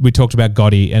because we talked about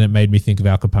Gotti and it made me think of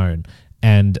Al Capone.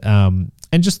 And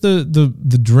just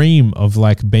the dream of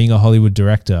like being a Hollywood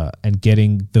director and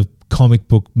getting the comic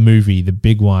book movie, the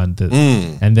big one,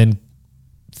 and then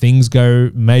things go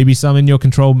maybe some in your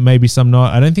control, maybe some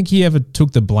not. I don't think he ever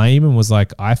took the blame and was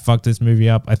like, I fucked this movie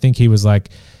up. I think he was like,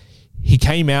 he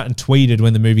came out and tweeted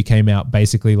when the movie came out,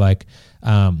 basically like,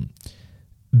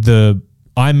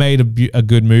 I made a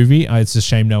good movie. It's a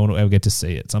shame no one will ever get to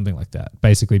see it. Something like that.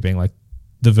 Basically being like,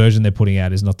 the version they're putting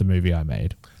out is not the movie I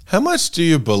made. How much do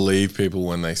you believe people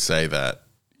when they say that?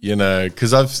 You know,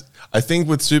 because I think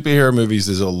with superhero movies,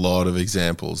 there's a lot of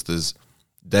examples. There's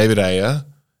David Ayer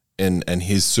and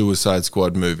his Suicide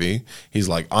Squad movie. He's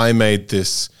like, I made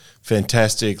this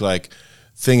fantastic like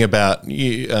thing about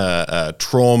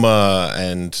trauma,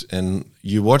 and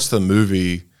you watch the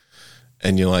movie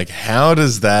and you're like, how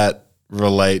does that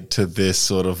relate to this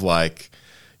sort of like,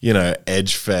 you know,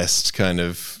 edge fest kind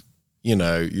of, you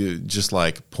know, you just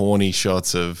like porny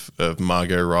shots of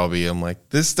Margot Robbie. I'm like,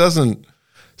 this doesn't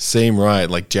seem right.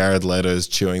 Like Jared Leto's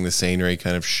chewing the scenery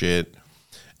kind of shit.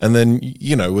 And then,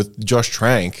 you know, with Josh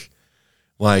Trank,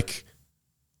 like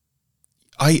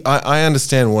I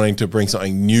understand wanting to bring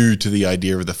something new to the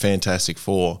idea of the Fantastic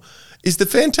Four. Is the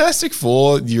Fantastic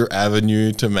Four your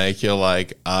avenue to make your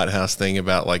like art house thing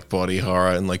about like body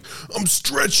horror and like, I'm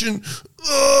stretching,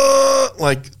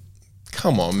 like,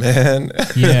 come on, man.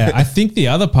 Yeah, I think the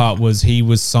other part was he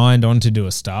was signed on to do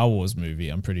a Star Wars movie,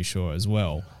 I'm pretty sure as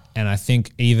well. And I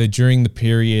think either during the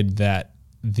period that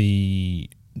the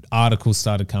articles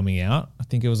started coming out, I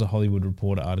think it was a Hollywood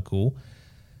Reporter article,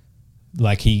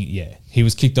 like he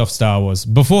was kicked off Star Wars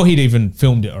before he'd even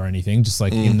filmed it or anything, just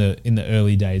like in the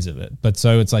early days of it. But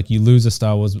so it's like you lose a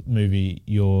Star Wars movie,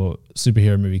 your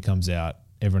superhero movie comes out,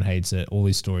 everyone hates it, all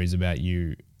these stories about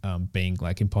you being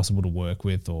like impossible to work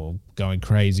with or going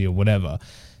crazy or whatever.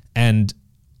 And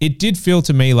it did feel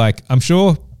to me like, I'm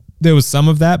sure there was some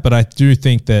of that, but I do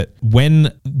think that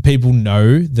when people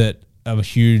know that a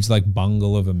huge like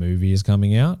bungle of a movie is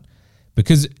coming out,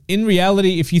 because in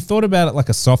reality, if you thought about it like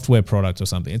a software product or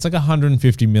something, it's like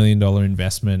 $150 million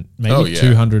investment, maybe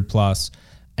 200 plus.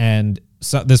 And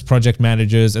so there's project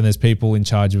managers and there's people in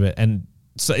charge of it. And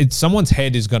someone's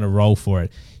head is going to roll for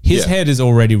it. His head is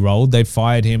already rolled. They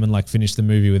fired him and like finished the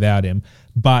movie without him.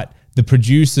 But the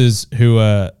producers who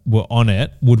were on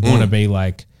it would want to be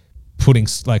like putting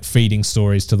like feeding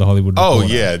stories to the Hollywood Reporter. Oh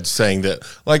yeah, saying that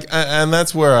like, and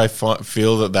that's where I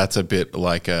feel that that's a bit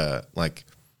like I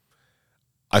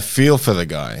feel for the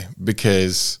guy,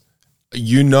 because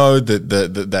you know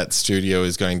that studio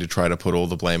is going to try to put all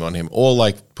the blame on him, or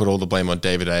like put all the blame on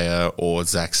David Ayer or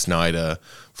Zack Snyder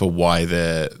for why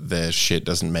their shit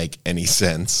doesn't make any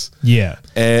sense. Yeah.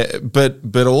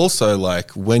 But also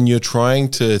like when you're trying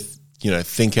to,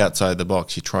 think outside the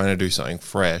box, you're trying to do something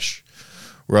fresh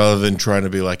rather than trying to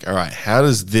be like, all right, how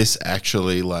does this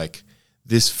actually, like,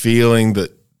 this feeling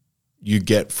that you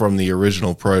get from the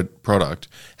original product,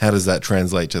 how does that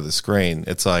translate to the screen?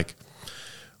 It's like,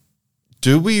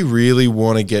 do we really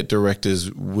want to get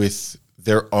directors with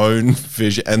their own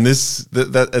vision? And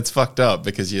that it's fucked up,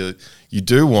 because you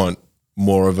do want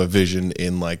more of a vision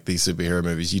in like these superhero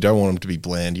movies. You don't want them to be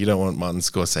bland. You don't want Martin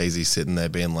Scorsese sitting there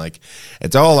being like,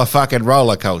 it's all a fucking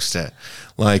roller coaster.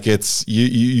 Like, it's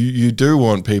you do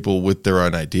want people with their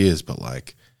own ideas, but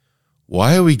like,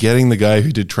 why are we getting the guy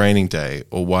who did Training Day?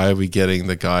 Or why are we getting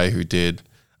the guy who did,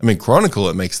 Chronicle?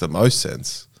 It makes the most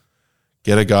sense.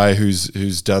 Get a guy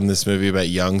who's done this movie about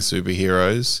young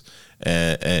superheroes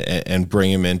and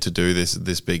bring him in to do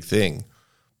this big thing.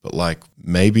 But like,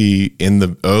 maybe in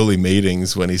the early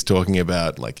meetings when he's talking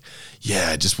about like, yeah,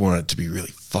 I just want it to be really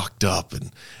fucked up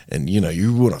and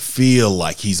you want to feel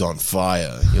like he's on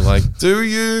fire. You're like, do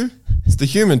you? It's the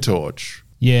Human Torch.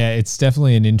 Yeah, it's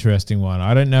definitely an interesting one.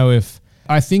 I don't know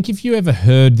I think if you ever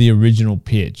heard the original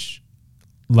pitch,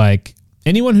 like,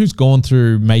 anyone who's gone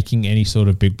through making any sort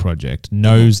of big project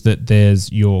knows that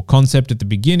there's your concept at the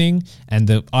beginning and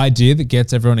the idea that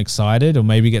gets everyone excited or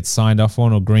maybe gets signed off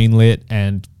on or greenlit,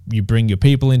 and you bring your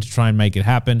people in to try and make it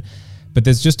happen. But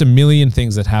there's just a million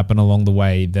things that happen along the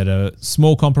way that are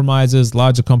small compromises,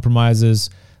 larger compromises,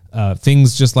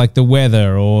 things just like the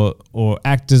weather or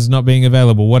actors not being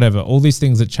available, whatever, all these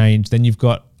things that change. Then you've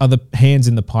got other hands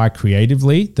in the pie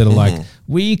creatively that are like,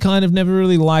 we kind of never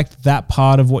really liked that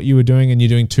part of what you were doing and you're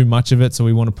doing too much of it, so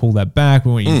we want to pull that back.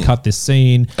 We want you to cut this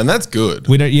scene. And that's good.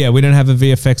 We don't have a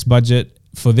VFX budget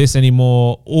for this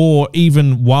anymore. Or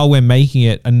even while we're making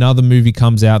it, another movie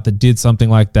comes out that did something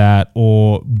like that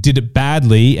or did it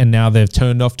badly and now they've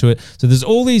turned off to it. So there's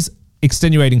all these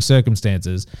extenuating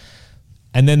circumstances.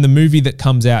 And then the movie that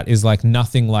comes out is like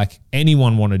nothing like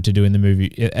anyone wanted to do in the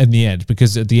movie at the end,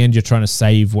 because at the end you're trying to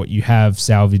save what you have,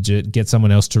 salvage it, get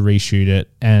someone else to reshoot it.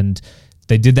 And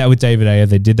they did that with David Ayer,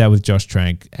 they did that with Josh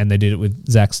Trank, and they did it with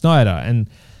Zack Snyder. And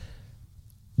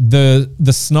the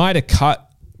Snyder cut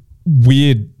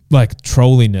weird like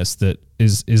trolliness that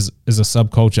is a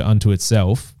subculture unto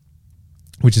itself,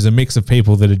 which is a mix of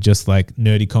people that are just like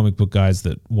nerdy comic book guys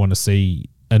that want to see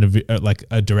like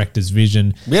a director's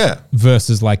vision,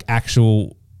 versus like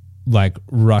actual like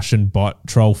Russian bot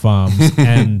troll farms.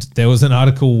 And there was an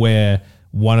article where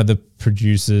one of the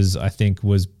producers, I think,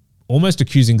 was almost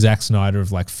accusing Zack Snyder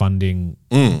of like funding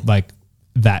like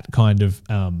that kind of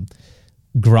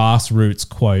grassroots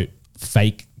quote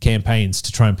fake campaigns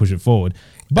to try and push it forward.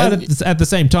 But at the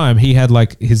same time, he had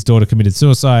like his daughter committed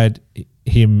suicide.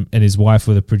 Him and his wife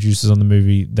were the producers on the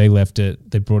movie. They left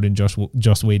it. They brought in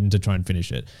Joss Whedon to try and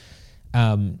finish it.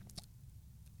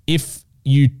 If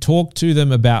you talk to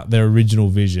them about their original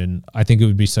vision, I think it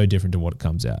would be so different to what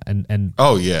comes out. And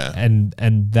oh yeah, and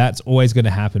that's always going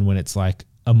to happen when it's like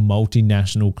a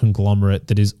multinational conglomerate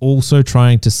that is also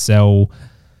trying to sell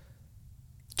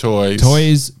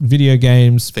toys, video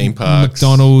games, theme parks,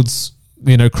 McDonald's.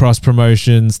 Cross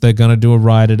promotions. They're going to do a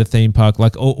ride at a theme park,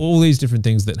 like all these different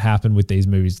things that happen with these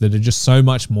movies that are just so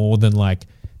much more than like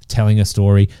telling a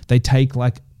story. They take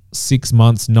like 6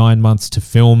 months, 9 months to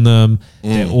film them.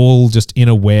 They're all just in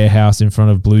a warehouse in front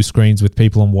of blue screens with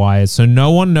people on wires. So no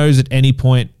one knows at any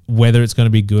point whether it's going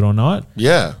to be good or not.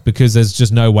 Yeah. Because there's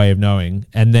just no way of knowing.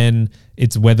 And then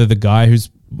it's whether the guy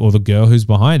or the girl who's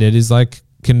behind it is like,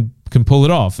 can pull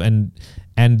it off. And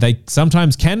they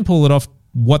sometimes can pull it off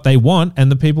what they want, and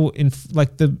the people in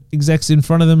like the execs in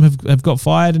front of them have got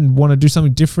fired and want to do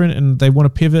something different, and they want to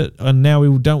pivot, and now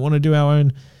we don't want to do our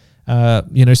own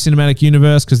cinematic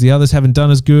universe because the others haven't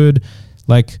done as good.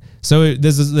 Like, so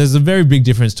there's a very big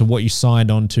difference to what you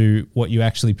signed on to, what you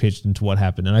actually pitched, and to what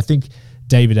happened. And I think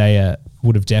David Ayer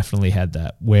would have definitely had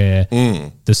that, where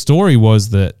the story was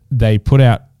that they put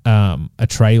out a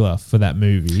trailer for that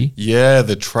movie. Yeah,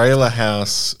 the trailer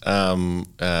house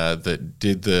that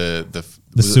did the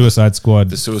Suicide Squad.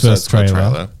 The Suicide Squad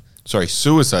trailer. Sorry,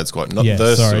 Suicide Squad, not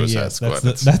Suicide Squad.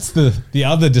 That's the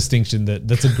other distinction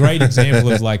that's a great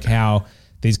example of like how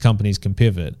these companies can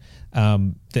pivot.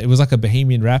 It was like a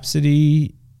Bohemian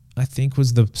Rhapsody, I think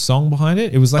was the song behind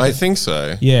it. It was like I think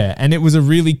so. Yeah, and it was a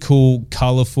really cool,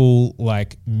 colorful,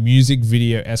 like music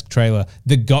video-esque trailer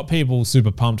that got people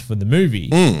super pumped for the movie.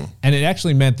 And it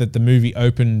actually meant that the movie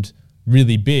opened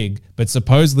really big, but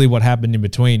supposedly what happened in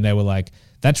between, they were like,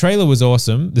 that trailer was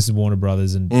awesome. This is Warner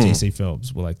Brothers and DC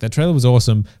Films. Were like, that trailer was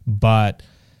awesome, but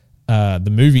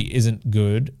the movie isn't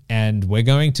good, and we're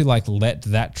going to like let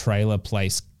that trailer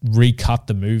place recut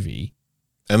the movie.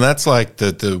 And that's like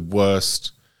the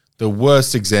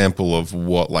worst example of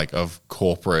what, like, of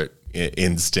corporate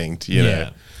instinct, you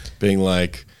know, being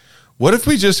like, what if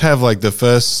we just have like the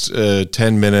first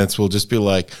 10 minutes, we'll just be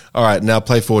like, all right, now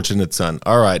play Fortunate Son.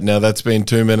 All right, now that's been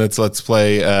 2 minutes. Let's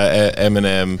play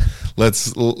Eminem.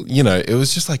 Let's, you know, it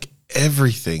was just like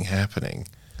everything happening.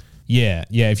 Yeah.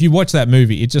 If you watch that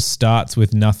movie, it just starts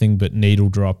with nothing but needle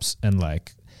drops and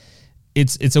like,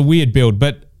 it's a weird build.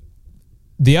 But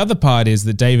the other part is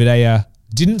that David Ayer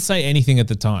didn't say anything at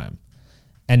the time.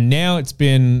 And now it's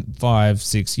been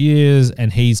 5-6 years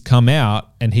and he's come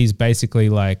out and he's basically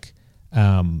like,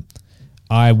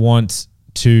 I want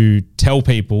to tell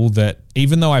people that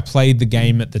even though I played the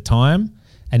game at the time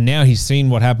and now he's seen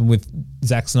what happened with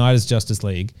Zack Snyder's Justice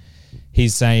League,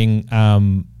 he's saying,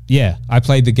 I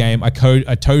played the game. I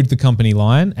towed the company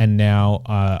line, and now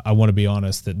I want to be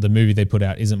honest that the movie they put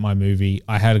out isn't my movie.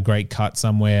 I had a great cut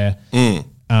somewhere.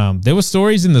 There were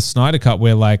stories in the Snyder Cut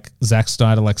where like Zack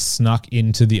Snyder like snuck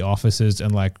into the offices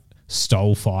and like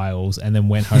stole files and then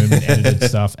went home and edited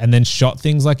stuff and then shot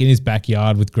things like in his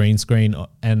backyard with green screen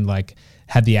and like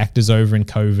had the actors over in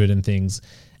COVID and things.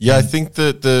 Yeah, I think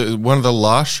that the one of the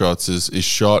last shots is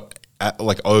shot at,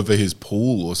 like, over his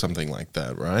pool or something like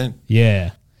that, right?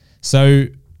 Yeah. So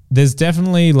there's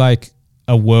definitely like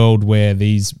a world where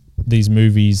these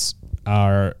movies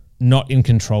are not in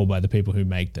control by the people who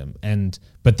make them,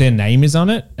 but their name is on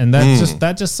it, and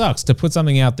that just sucks to put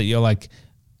something out that you're like,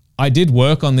 I did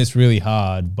work on this really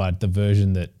hard, but the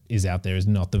version that is out there is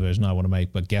not the version I want to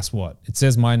make. But guess what? It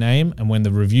says my name, and when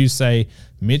the reviews say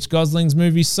Mitch Gosling's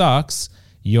movie sucks,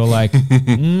 you're like,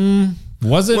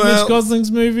 was it Mitch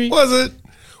Gosling's movie? Was it?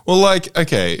 Well, like,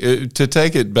 okay, to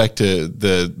take it back to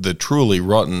the truly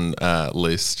rotten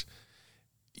list,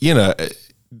 you know,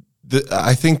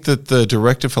 I think that the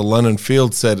director for London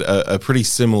Field said a pretty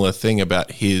similar thing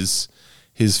about his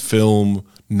film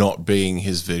not being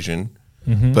his vision.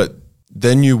 But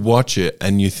then you watch it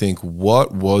and you think,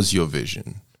 what was your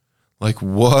vision? Like,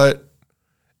 what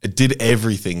did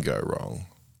everything go wrong?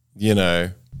 You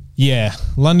know? Yeah,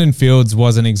 London Fields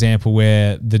was an example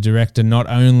where the director not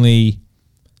only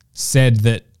said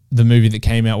that the movie that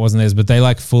came out wasn't theirs, but they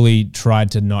like fully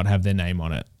tried to not have their name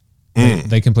on it.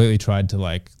 They completely tried to,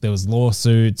 like, there was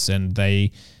lawsuits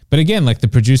but again, like the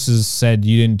producers said,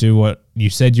 you didn't do what you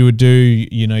said you would do,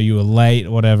 you know, you were late,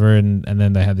 whatever. And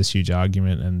then they had this huge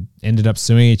argument and ended up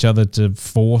suing each other to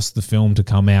force the film to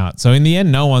come out. So in the end,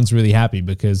 no one's really happy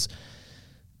because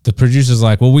the producer's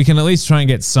like, well, we can at least try and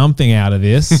get something out of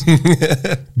this.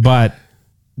 But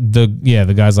the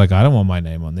guy's like, I don't want my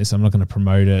name on this. I'm not going to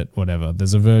promote it, whatever.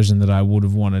 There's a version that I would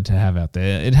have wanted to have out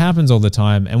there. It happens all the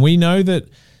time. And we know that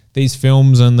these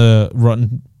films on the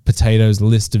Rotten Potatoes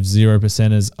list of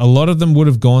 0%ers, a lot of them would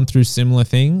have gone through similar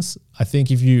things. I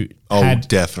think if you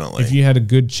definitely, if you had a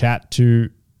good chat to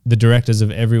the directors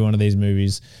of every one of these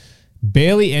movies,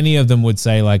 barely any of them would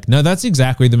say like, no, that's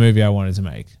exactly the movie I wanted to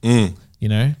make. You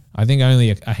know, I think only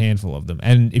a handful of them.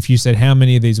 And if you said how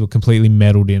many of these were completely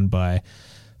meddled in by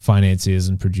financiers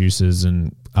and producers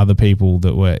and other people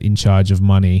that were in charge of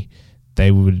money,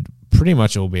 they would pretty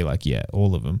much all be like, yeah,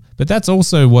 all of them. But that's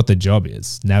also what the job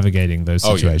is, navigating those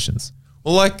situations. Yeah.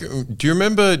 Well, like, did you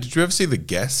ever see The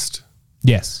Guest?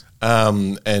 Yes.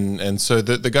 And so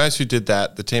the guys who did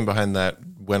that, the team behind that,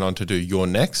 went on to do You're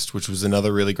Next, which was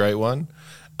another really great one.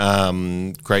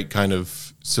 Great kind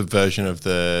of subversion of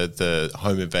the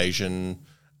home invasion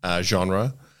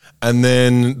genre. And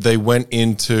then they went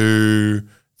into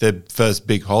their first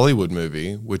big Hollywood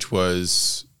movie, which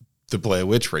was the Blair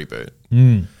Witch reboot.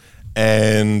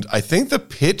 And I think the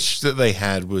pitch that they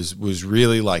had was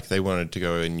really like they wanted to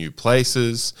go in new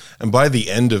places. And by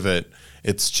the end of it,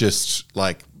 it's just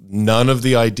like none of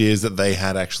the ideas that they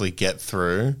had actually get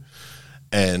through.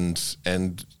 And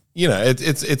you know,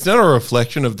 it's not a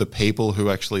reflection of the people who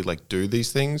actually like do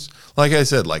these things. Like I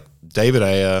said, like David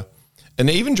Ayer and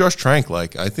even Josh Trank.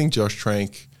 Like I think Josh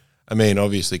Trank, I mean,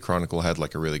 obviously Chronicle had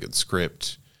like a really good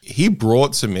script. He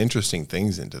brought some interesting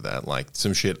things into that, like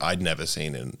some shit I'd never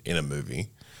seen in a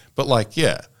movie. But like,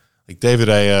 yeah, like David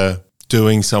Ayer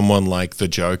doing someone like the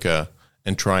Joker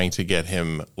and trying to get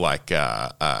him like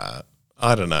a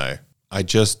I don't know. I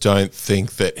just don't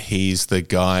think that he's the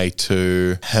guy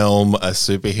to helm a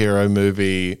superhero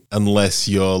movie unless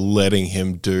you're letting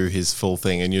him do his full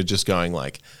thing and you're just going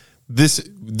like, this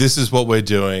is what we're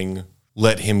doing.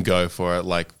 Let him go for it.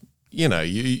 Like, you know,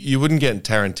 you wouldn't get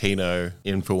Tarantino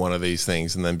in for one of these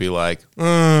things and then be like,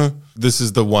 this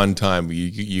is the one time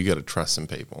you got to trust some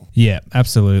people. Yeah,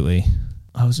 absolutely.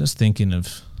 I was just thinking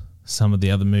of some of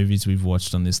the other movies we've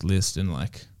watched on this list and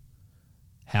like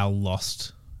how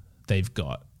lost they've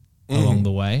got along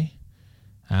the way,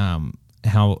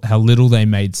 how little they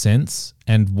made sense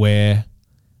and where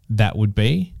that would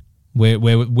be,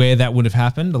 where that would have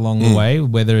happened along the way,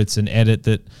 whether it's an edit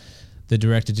that the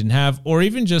director didn't have, or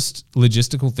even just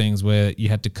logistical things where you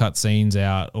had to cut scenes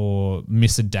out or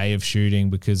miss a day of shooting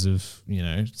because of, you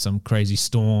know, some crazy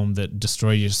storm that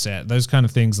destroyed your set. Those kind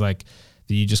of things like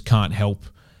that you just can't help.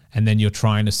 And then you're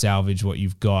trying to salvage what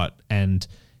you've got and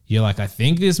you're like, I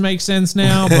think this makes sense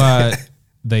now, but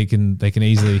they can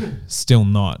easily still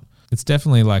not. It's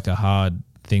definitely like a hard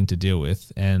thing to deal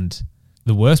with. And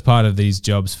the worst part of these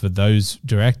jobs for those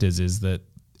directors is that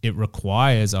it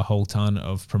requires a whole ton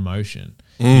of promotion.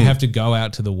 You have to go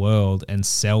out to the world and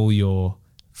sell your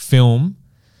film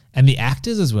and the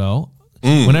actors as well.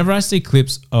 Whenever I see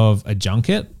clips of a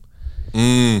junket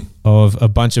of a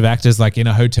bunch of actors like in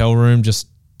a hotel room just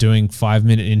doing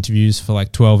 5-minute interviews for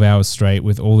like 12 hours straight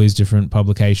with all these different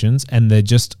publications and they're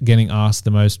just getting asked the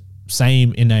most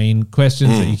same inane questions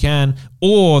that you can,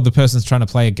 or the person's trying to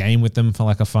play a game with them for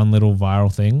like a fun little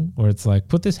viral thing where it's like,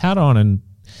 put this hat on and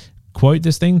quote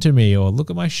this thing to me, or look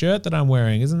at my shirt that I'm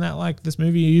wearing. Isn't that like this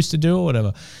movie you used to do or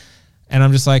whatever? And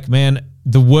I'm just like, man,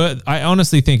 I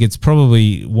honestly think it's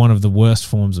probably one of the worst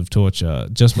forms of torture,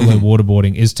 just below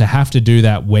waterboarding, is to have to do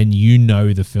that when you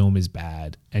know the film is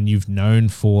bad and you've known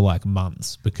for like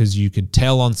months because you could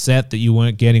tell on set that you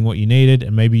weren't getting what you needed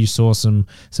and maybe you saw some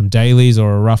dailies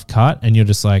or a rough cut and you're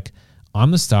just like,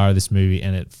 I'm the star of this movie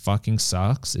and it fucking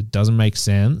sucks. It doesn't make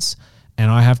sense. And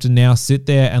I have to now sit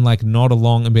there and like nod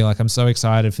along and be like, I'm so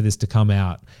excited for this to come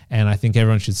out. And I think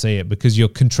everyone should see it because you're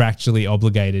contractually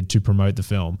obligated to promote the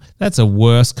film. That's a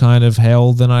worse kind of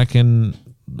hell than I can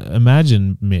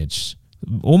imagine, Mitch.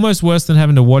 Almost worse than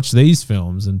having to watch these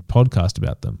films and podcast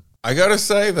about them. I gotta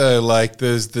say though, like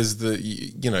there's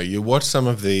you watch some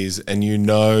of these and you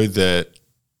know that,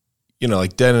 you know,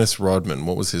 like Dennis Rodman,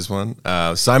 what was his one?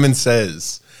 Simon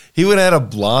Says. He would have had a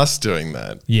blast doing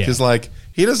that. Yeah. Because like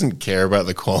he doesn't care about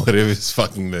the quality of his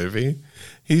fucking movie.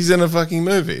 He's in a fucking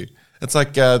movie. It's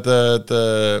like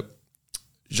the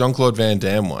Jean-Claude Van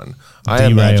Damme one. I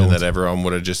imagine that everyone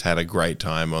would have just had a great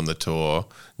time on the tour,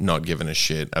 not giving a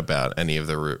shit about any of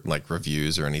the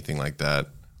reviews or anything like that.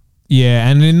 Yeah,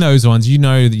 and in those ones, you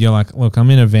know that you're like, look, I'm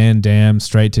in a Van Damme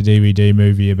straight to DVD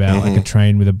movie about like a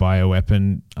train with a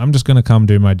bioweapon. I'm just going to come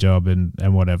do my job and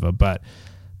whatever. But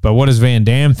what does Van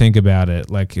Damme think about it?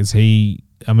 Like, is he...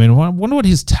 I mean, I wonder what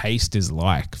his taste is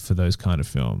like for those kind of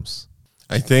films.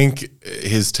 I think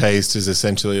his taste is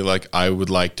essentially like, I would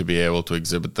like to be able to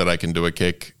exhibit that I can do a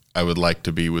kick. I would like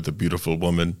to be with a beautiful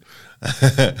woman.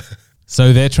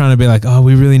 So they're trying to be like, oh,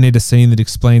 we really need a scene that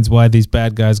explains why these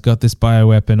bad guys got this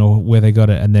bioweapon or where they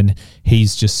got it. And then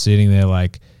he's just sitting there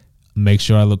like, make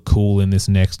sure I look cool in this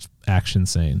next action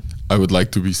scene. I would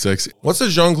like to be sexy. What's a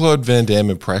Jean-Claude Van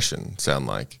Damme impression sound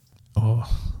like? Oh,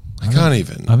 I can't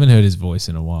even. I haven't heard his voice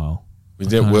in a while.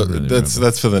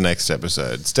 That's for the next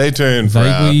episode. Stay tuned.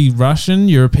 Vaguely Russian,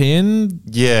 European?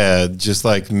 Yeah, just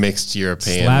like mixed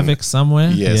European. Slavic somewhere?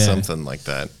 Yeah, something like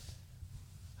that.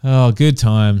 Oh, good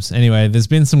times. Anyway, there's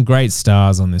been some great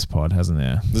stars on this pod, hasn't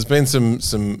there? There's been some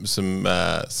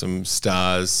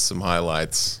stars, some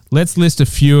highlights. Let's list a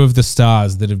few of the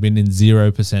stars that have been in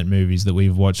 0% movies that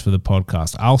we've watched for the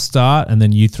podcast. I'll start and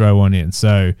then you throw one in.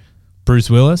 So, Bruce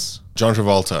Willis. John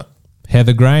Travolta.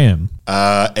 Heather Graham.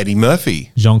 Eddie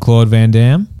Murphy. Jean-Claude Van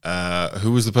Damme.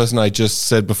 Who was the person I just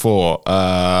said before?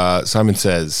 Simon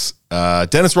Says.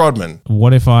 Dennis Rodman.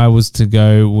 What if I was to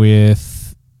go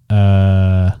with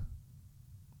Johnny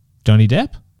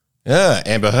Depp? Yeah,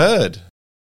 Amber Heard.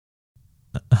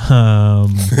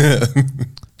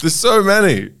 There's so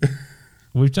many.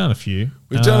 We've done a few.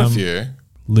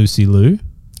 Lucy Liu.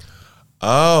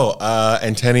 Oh,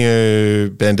 Antonio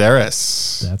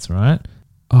Banderas. That's right.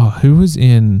 Oh, who was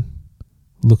in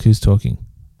Look Who's Talking?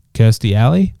 Kirstie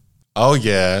Alley? Oh,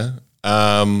 yeah.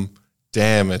 Damn,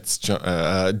 it's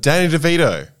Danny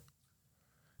DeVito.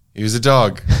 He was a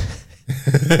dog.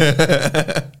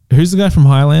 Who's the guy from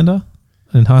Highlander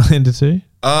and Highlander 2?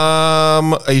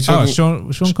 Are you talking?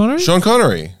 Sean Connery? Sean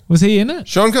Connery. Was he in it?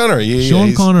 Sean Connery.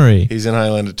 Connery. He's in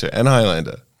Highlander 2 and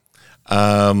Highlander.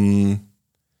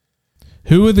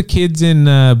 Who were the kids in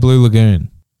Blue Lagoon?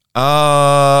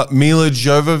 Mila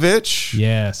Jovovich.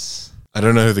 Yes. I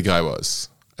don't know who the guy was.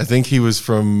 I think he was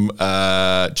from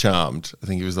Charmed. I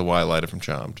think he was the white lighter from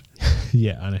Charmed.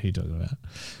 Yeah, I know who you're talking about.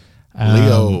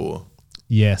 Leo.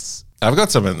 Yes. I've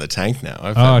got some in the tank now.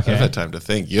 I've had time to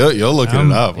think. You're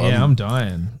looking it up. I'm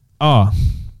dying. Oh,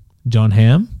 John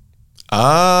Hamm.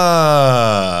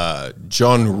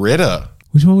 John Ritter.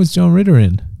 Which one was John Ritter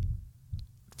in?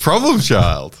 Problem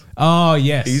Child. Oh,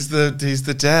 yes. He's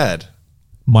the dad.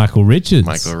 Michael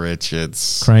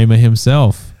Richards. Kramer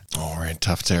himself. Oh, we're in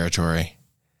tough territory.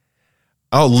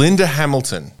 Oh, Linda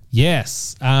Hamilton.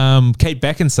 Yes. Kate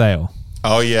Beckinsale.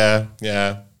 Oh, yeah.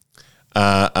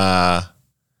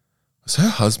 Was her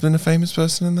husband a famous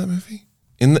person in that movie?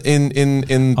 In the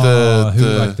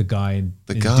the guy in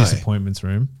the Disappointments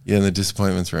Room? Yeah, in the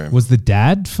Disappointments Room. Was the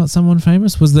dad someone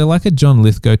famous? Was there like a John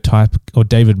Lithgow type or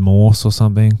David Morse or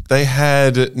something? They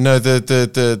had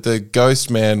the ghost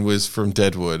man was from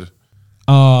Deadwood.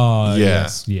 Oh,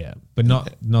 yes, yeah, but not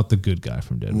the good guy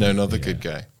from Deadwood. No, not the good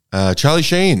guy. Charlie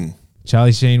Sheen.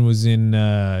 Charlie Sheen was in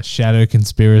Shadow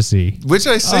Conspiracy, which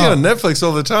I see on Netflix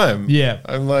all the time. Yeah,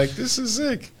 I'm like, this is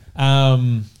sick.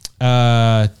 John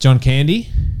Candy.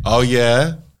 Oh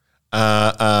yeah.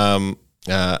 Donald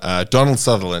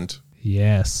Sutherland.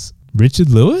 Yes. Richard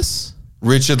Lewis.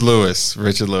 John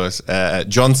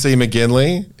C.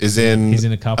 McGinley is in. He's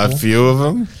in a couple. A few of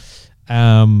them.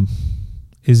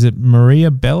 Is it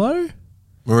Maria Bello?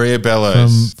 Maria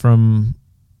Bellows from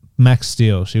Max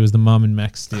Steel. She was the mum in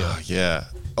Max Steel. Oh, yeah.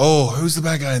 Oh, who's the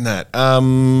bad guy in that?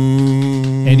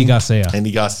 Andy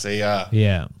Garcia.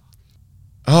 Yeah.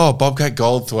 Oh, Bobcat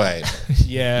Goldthwait.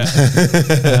 Yeah.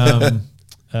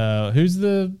 Who's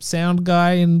the sound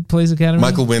guy in Police Academy?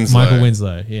 Michael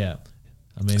Winslow. Yeah.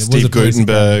 I mean, Steve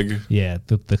Guttenberg. Yeah,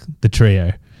 the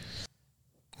trio.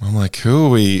 I'm like, who are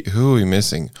we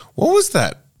missing? What was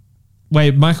that?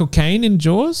 Wait, Michael Caine in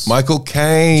Jaws? Michael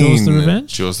Caine.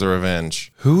 Jaws the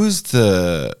Revenge? Who was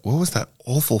what was that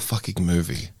awful fucking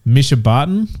movie? Misha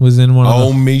Barton was in one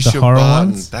of the horror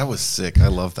ones. That was sick. I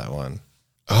love that one.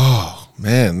 Oh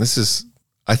man,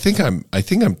 I think I'm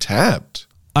tapped.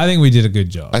 I think we did a good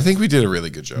job. I think we did a really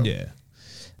good job. Yeah.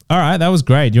 All right, that was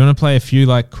great. Do you want to play a few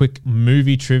quick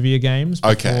movie trivia games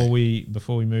before we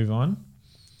move on?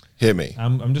 Hit me.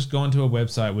 I'm just going to a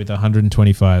website with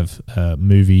 125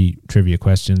 movie trivia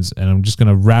questions, and I'm just going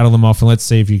to rattle them off, and let's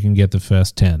see if you can get the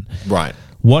first 10. Right.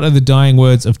 What are the dying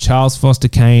words of Charles Foster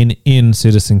Kane in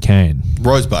Citizen Kane?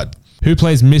 Rosebud. Who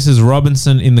plays Mrs.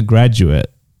 Robinson in The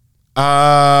Graduate?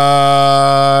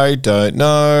 I don't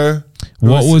know.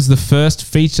 What was the first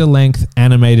feature-length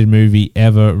animated movie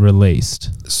ever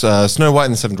released? Snow White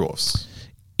and the Seven Dwarfs.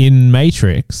 In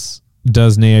Matrix,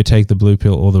 does Neo take the blue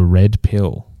pill or the red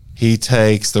pill? He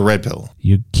takes the red pill.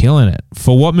 You're killing it.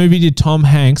 For what movie did Tom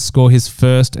Hanks score his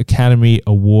first Academy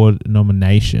Award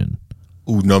nomination?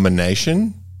 Ooh,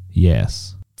 nomination?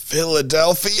 Yes.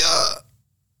 Philadelphia.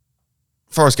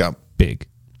 Forrest Gump. Big?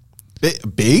 Are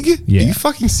Yeah. you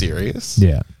fucking serious?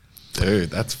 Yeah. Dude,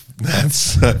 that's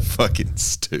so fucking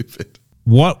stupid.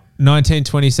 What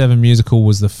 1927 musical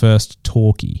was the first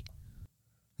talkie?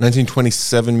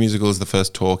 1927 musical is the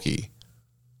first talkie.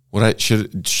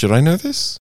 Should I know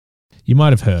this? You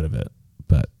might have heard of it,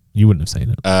 but you wouldn't have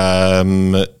seen it.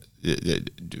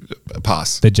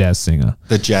 Pass. The Jazz Singer.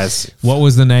 The Jazz. What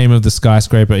was the name of the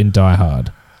skyscraper in Die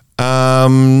Hard?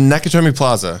 Nakatomi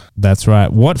Plaza. That's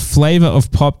right. What flavor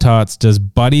of Pop-Tarts does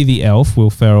Buddy the Elf,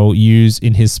 Will Ferrell, use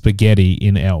in his spaghetti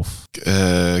in Elf?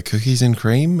 Cookies and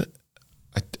cream?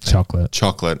 Chocolate.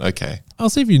 Chocolate, okay. I'll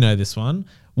see if you know this one.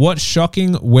 What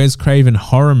shocking Wes Craven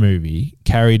horror movie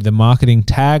carried the marketing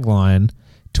tagline,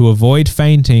 "To avoid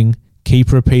fainting,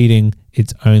 keep repeating,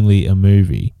 it's only a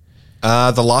movie"?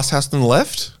 The Last House on the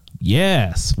Left?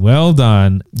 Yes, well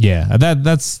done. Yeah,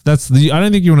 that's the. I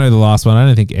don't think you'll know the last one. I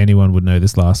don't think anyone would know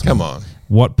this last one. Come on.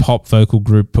 What pop vocal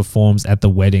group performs at the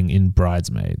wedding in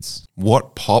Bridesmaids?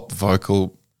 What pop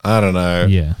vocal? I don't know.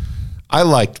 Yeah. I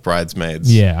liked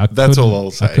Bridesmaids. Yeah. That's all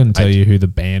I'll say. I couldn't tell you who the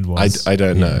band was. I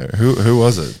don't know. Who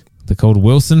was it? They're called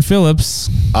Wilson Phillips.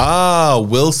 Ah,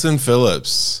 Wilson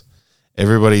Phillips.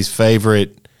 Everybody's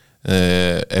favorite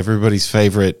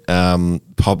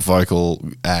pop vocal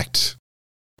act.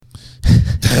 All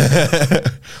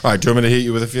right, do you want me to hit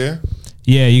you with a few?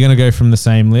 Yeah, you're gonna go from the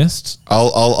same list.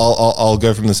 I'll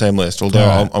go from the same list. Although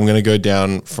right. I'm going to go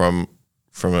down from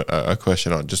a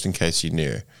question on, just in case you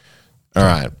knew. All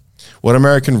right, what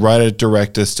American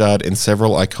writer-director starred in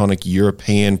several iconic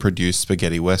European-produced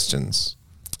spaghetti westerns?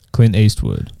 Clint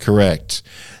Eastwood. Correct.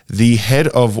 The head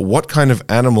of what kind of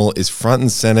animal is front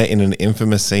and center in an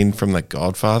infamous scene from The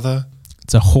Godfather?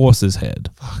 It's a horse's head.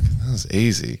 Fuck, that was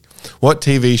easy. What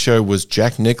TV show was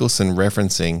Jack Nicholson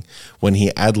referencing when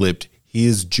he ad-libbed, "He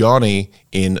is Johnny"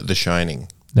 in The Shining?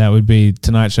 That would be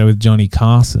Tonight Show with Johnny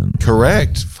Carson.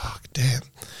 Correct. Fuck, damn.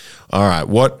 All right.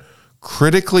 What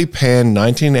critically panned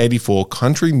 1984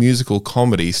 country musical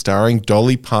comedy starring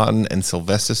Dolly Parton and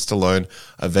Sylvester Stallone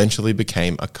eventually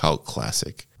became a cult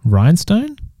classic?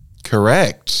 Rhinestone?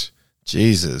 Correct.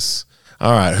 Jesus.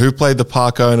 All right. Who played the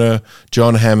park owner,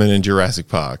 John Hammond, in Jurassic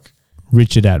Park?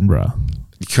 Richard Attenborough.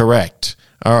 Correct.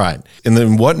 All right. And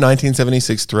then what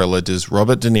 1976 thriller does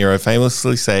Robert De Niro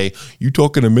famously say, "You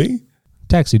talking to me?"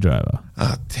 Taxi Driver.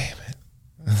 Oh, damn it.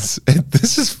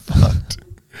 This is fucked.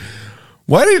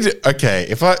 Why did okay,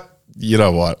 if I you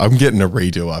know what? I'm getting a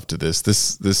redo after this.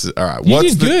 This is all right. You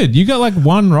did good. You got like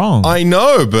one wrong. I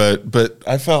know, but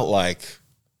I felt like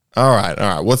all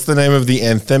right. What's the name of the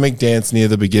anthemic dance near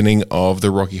the beginning of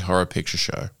the Rocky Horror Picture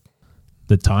Show?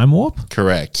 The Time Warp?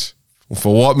 Correct.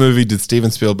 For what movie did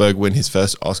Steven Spielberg win his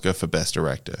first Oscar for Best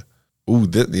Director? Ooh,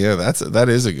 that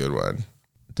is a good one.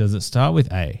 Does it start with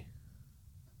A?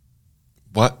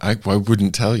 What? I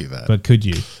wouldn't tell you that. But could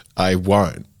you? I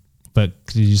won't. But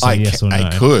did you say yes or no?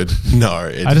 I could. No.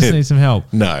 I just need some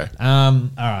help. No. All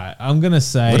right. I'm going to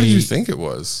say. What did you think it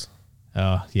was?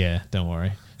 Oh, yeah. Don't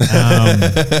worry.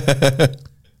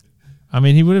 I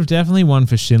mean, he would have definitely won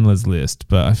for Schindler's List,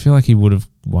 but I feel like he would have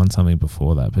won something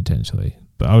before that potentially.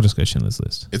 But I'll just go Schindler's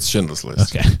List. It's Schindler's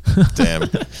List. Okay. Damn.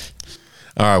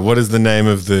 All right. What is the name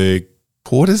of the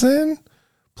courtesan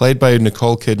played by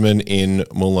Nicole Kidman in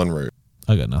Moulin Rouge?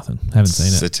 I got nothing. Haven't seen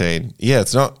it. Satine. Yeah,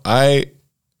 it's not.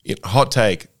 Hot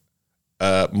take.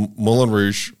 Moulin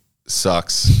Rouge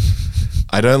sucks.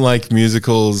 I don't like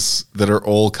musicals that are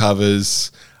all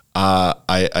covers.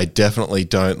 I definitely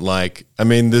don't like. I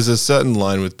mean, there's a certain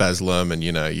line with Baz Luhrmann.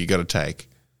 You got to take.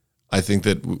 I think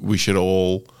that we should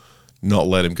all not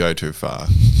let him go too far.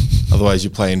 Otherwise,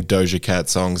 you're playing Doja Cat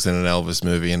songs in an Elvis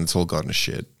movie, and it's all gone to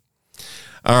shit.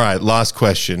 All right, last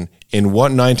question. In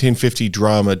what 1950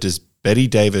 drama does Betty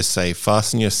Davis say,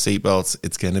 "Fasten your seatbelts,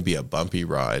 it's going to be a bumpy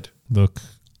ride"? Look,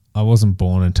 I wasn't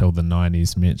born until the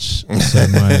 90s, Mitch. So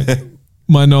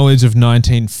my knowledge of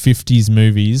 1950s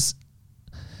movies,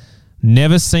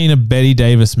 never seen a Betty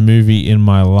Davis movie in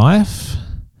my life.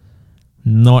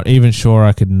 Not even sure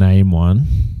I could name one.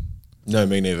 No,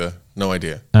 me neither. No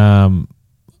idea.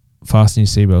 Fasten your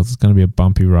seatbelts, it's going to be a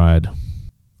bumpy ride.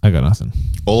 I got nothing.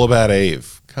 All About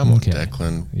Eve. Come on, Okay.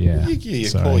 Declan. Yeah. You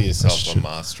Sorry. call yourself a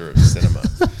master of cinema.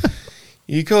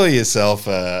 You call yourself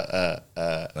no.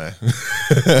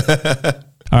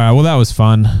 All right, well, that was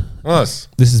fun. Nice.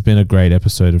 This has been a great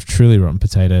episode of Truly Rotten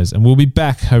Potatoes, and we'll be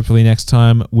back hopefully next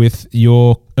time with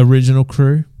your original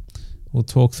crew. We'll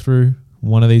talk through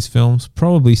one of these films,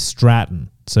 probably Stratton.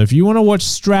 So if you want to watch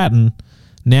Stratton,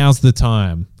 now's the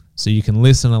time, so you can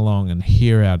listen along and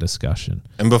hear our discussion.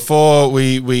 And before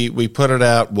we put it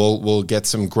out, we'll get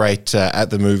some great at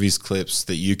the movies clips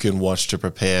that you can watch to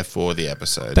prepare for the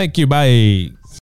episode. Thank you. Bye.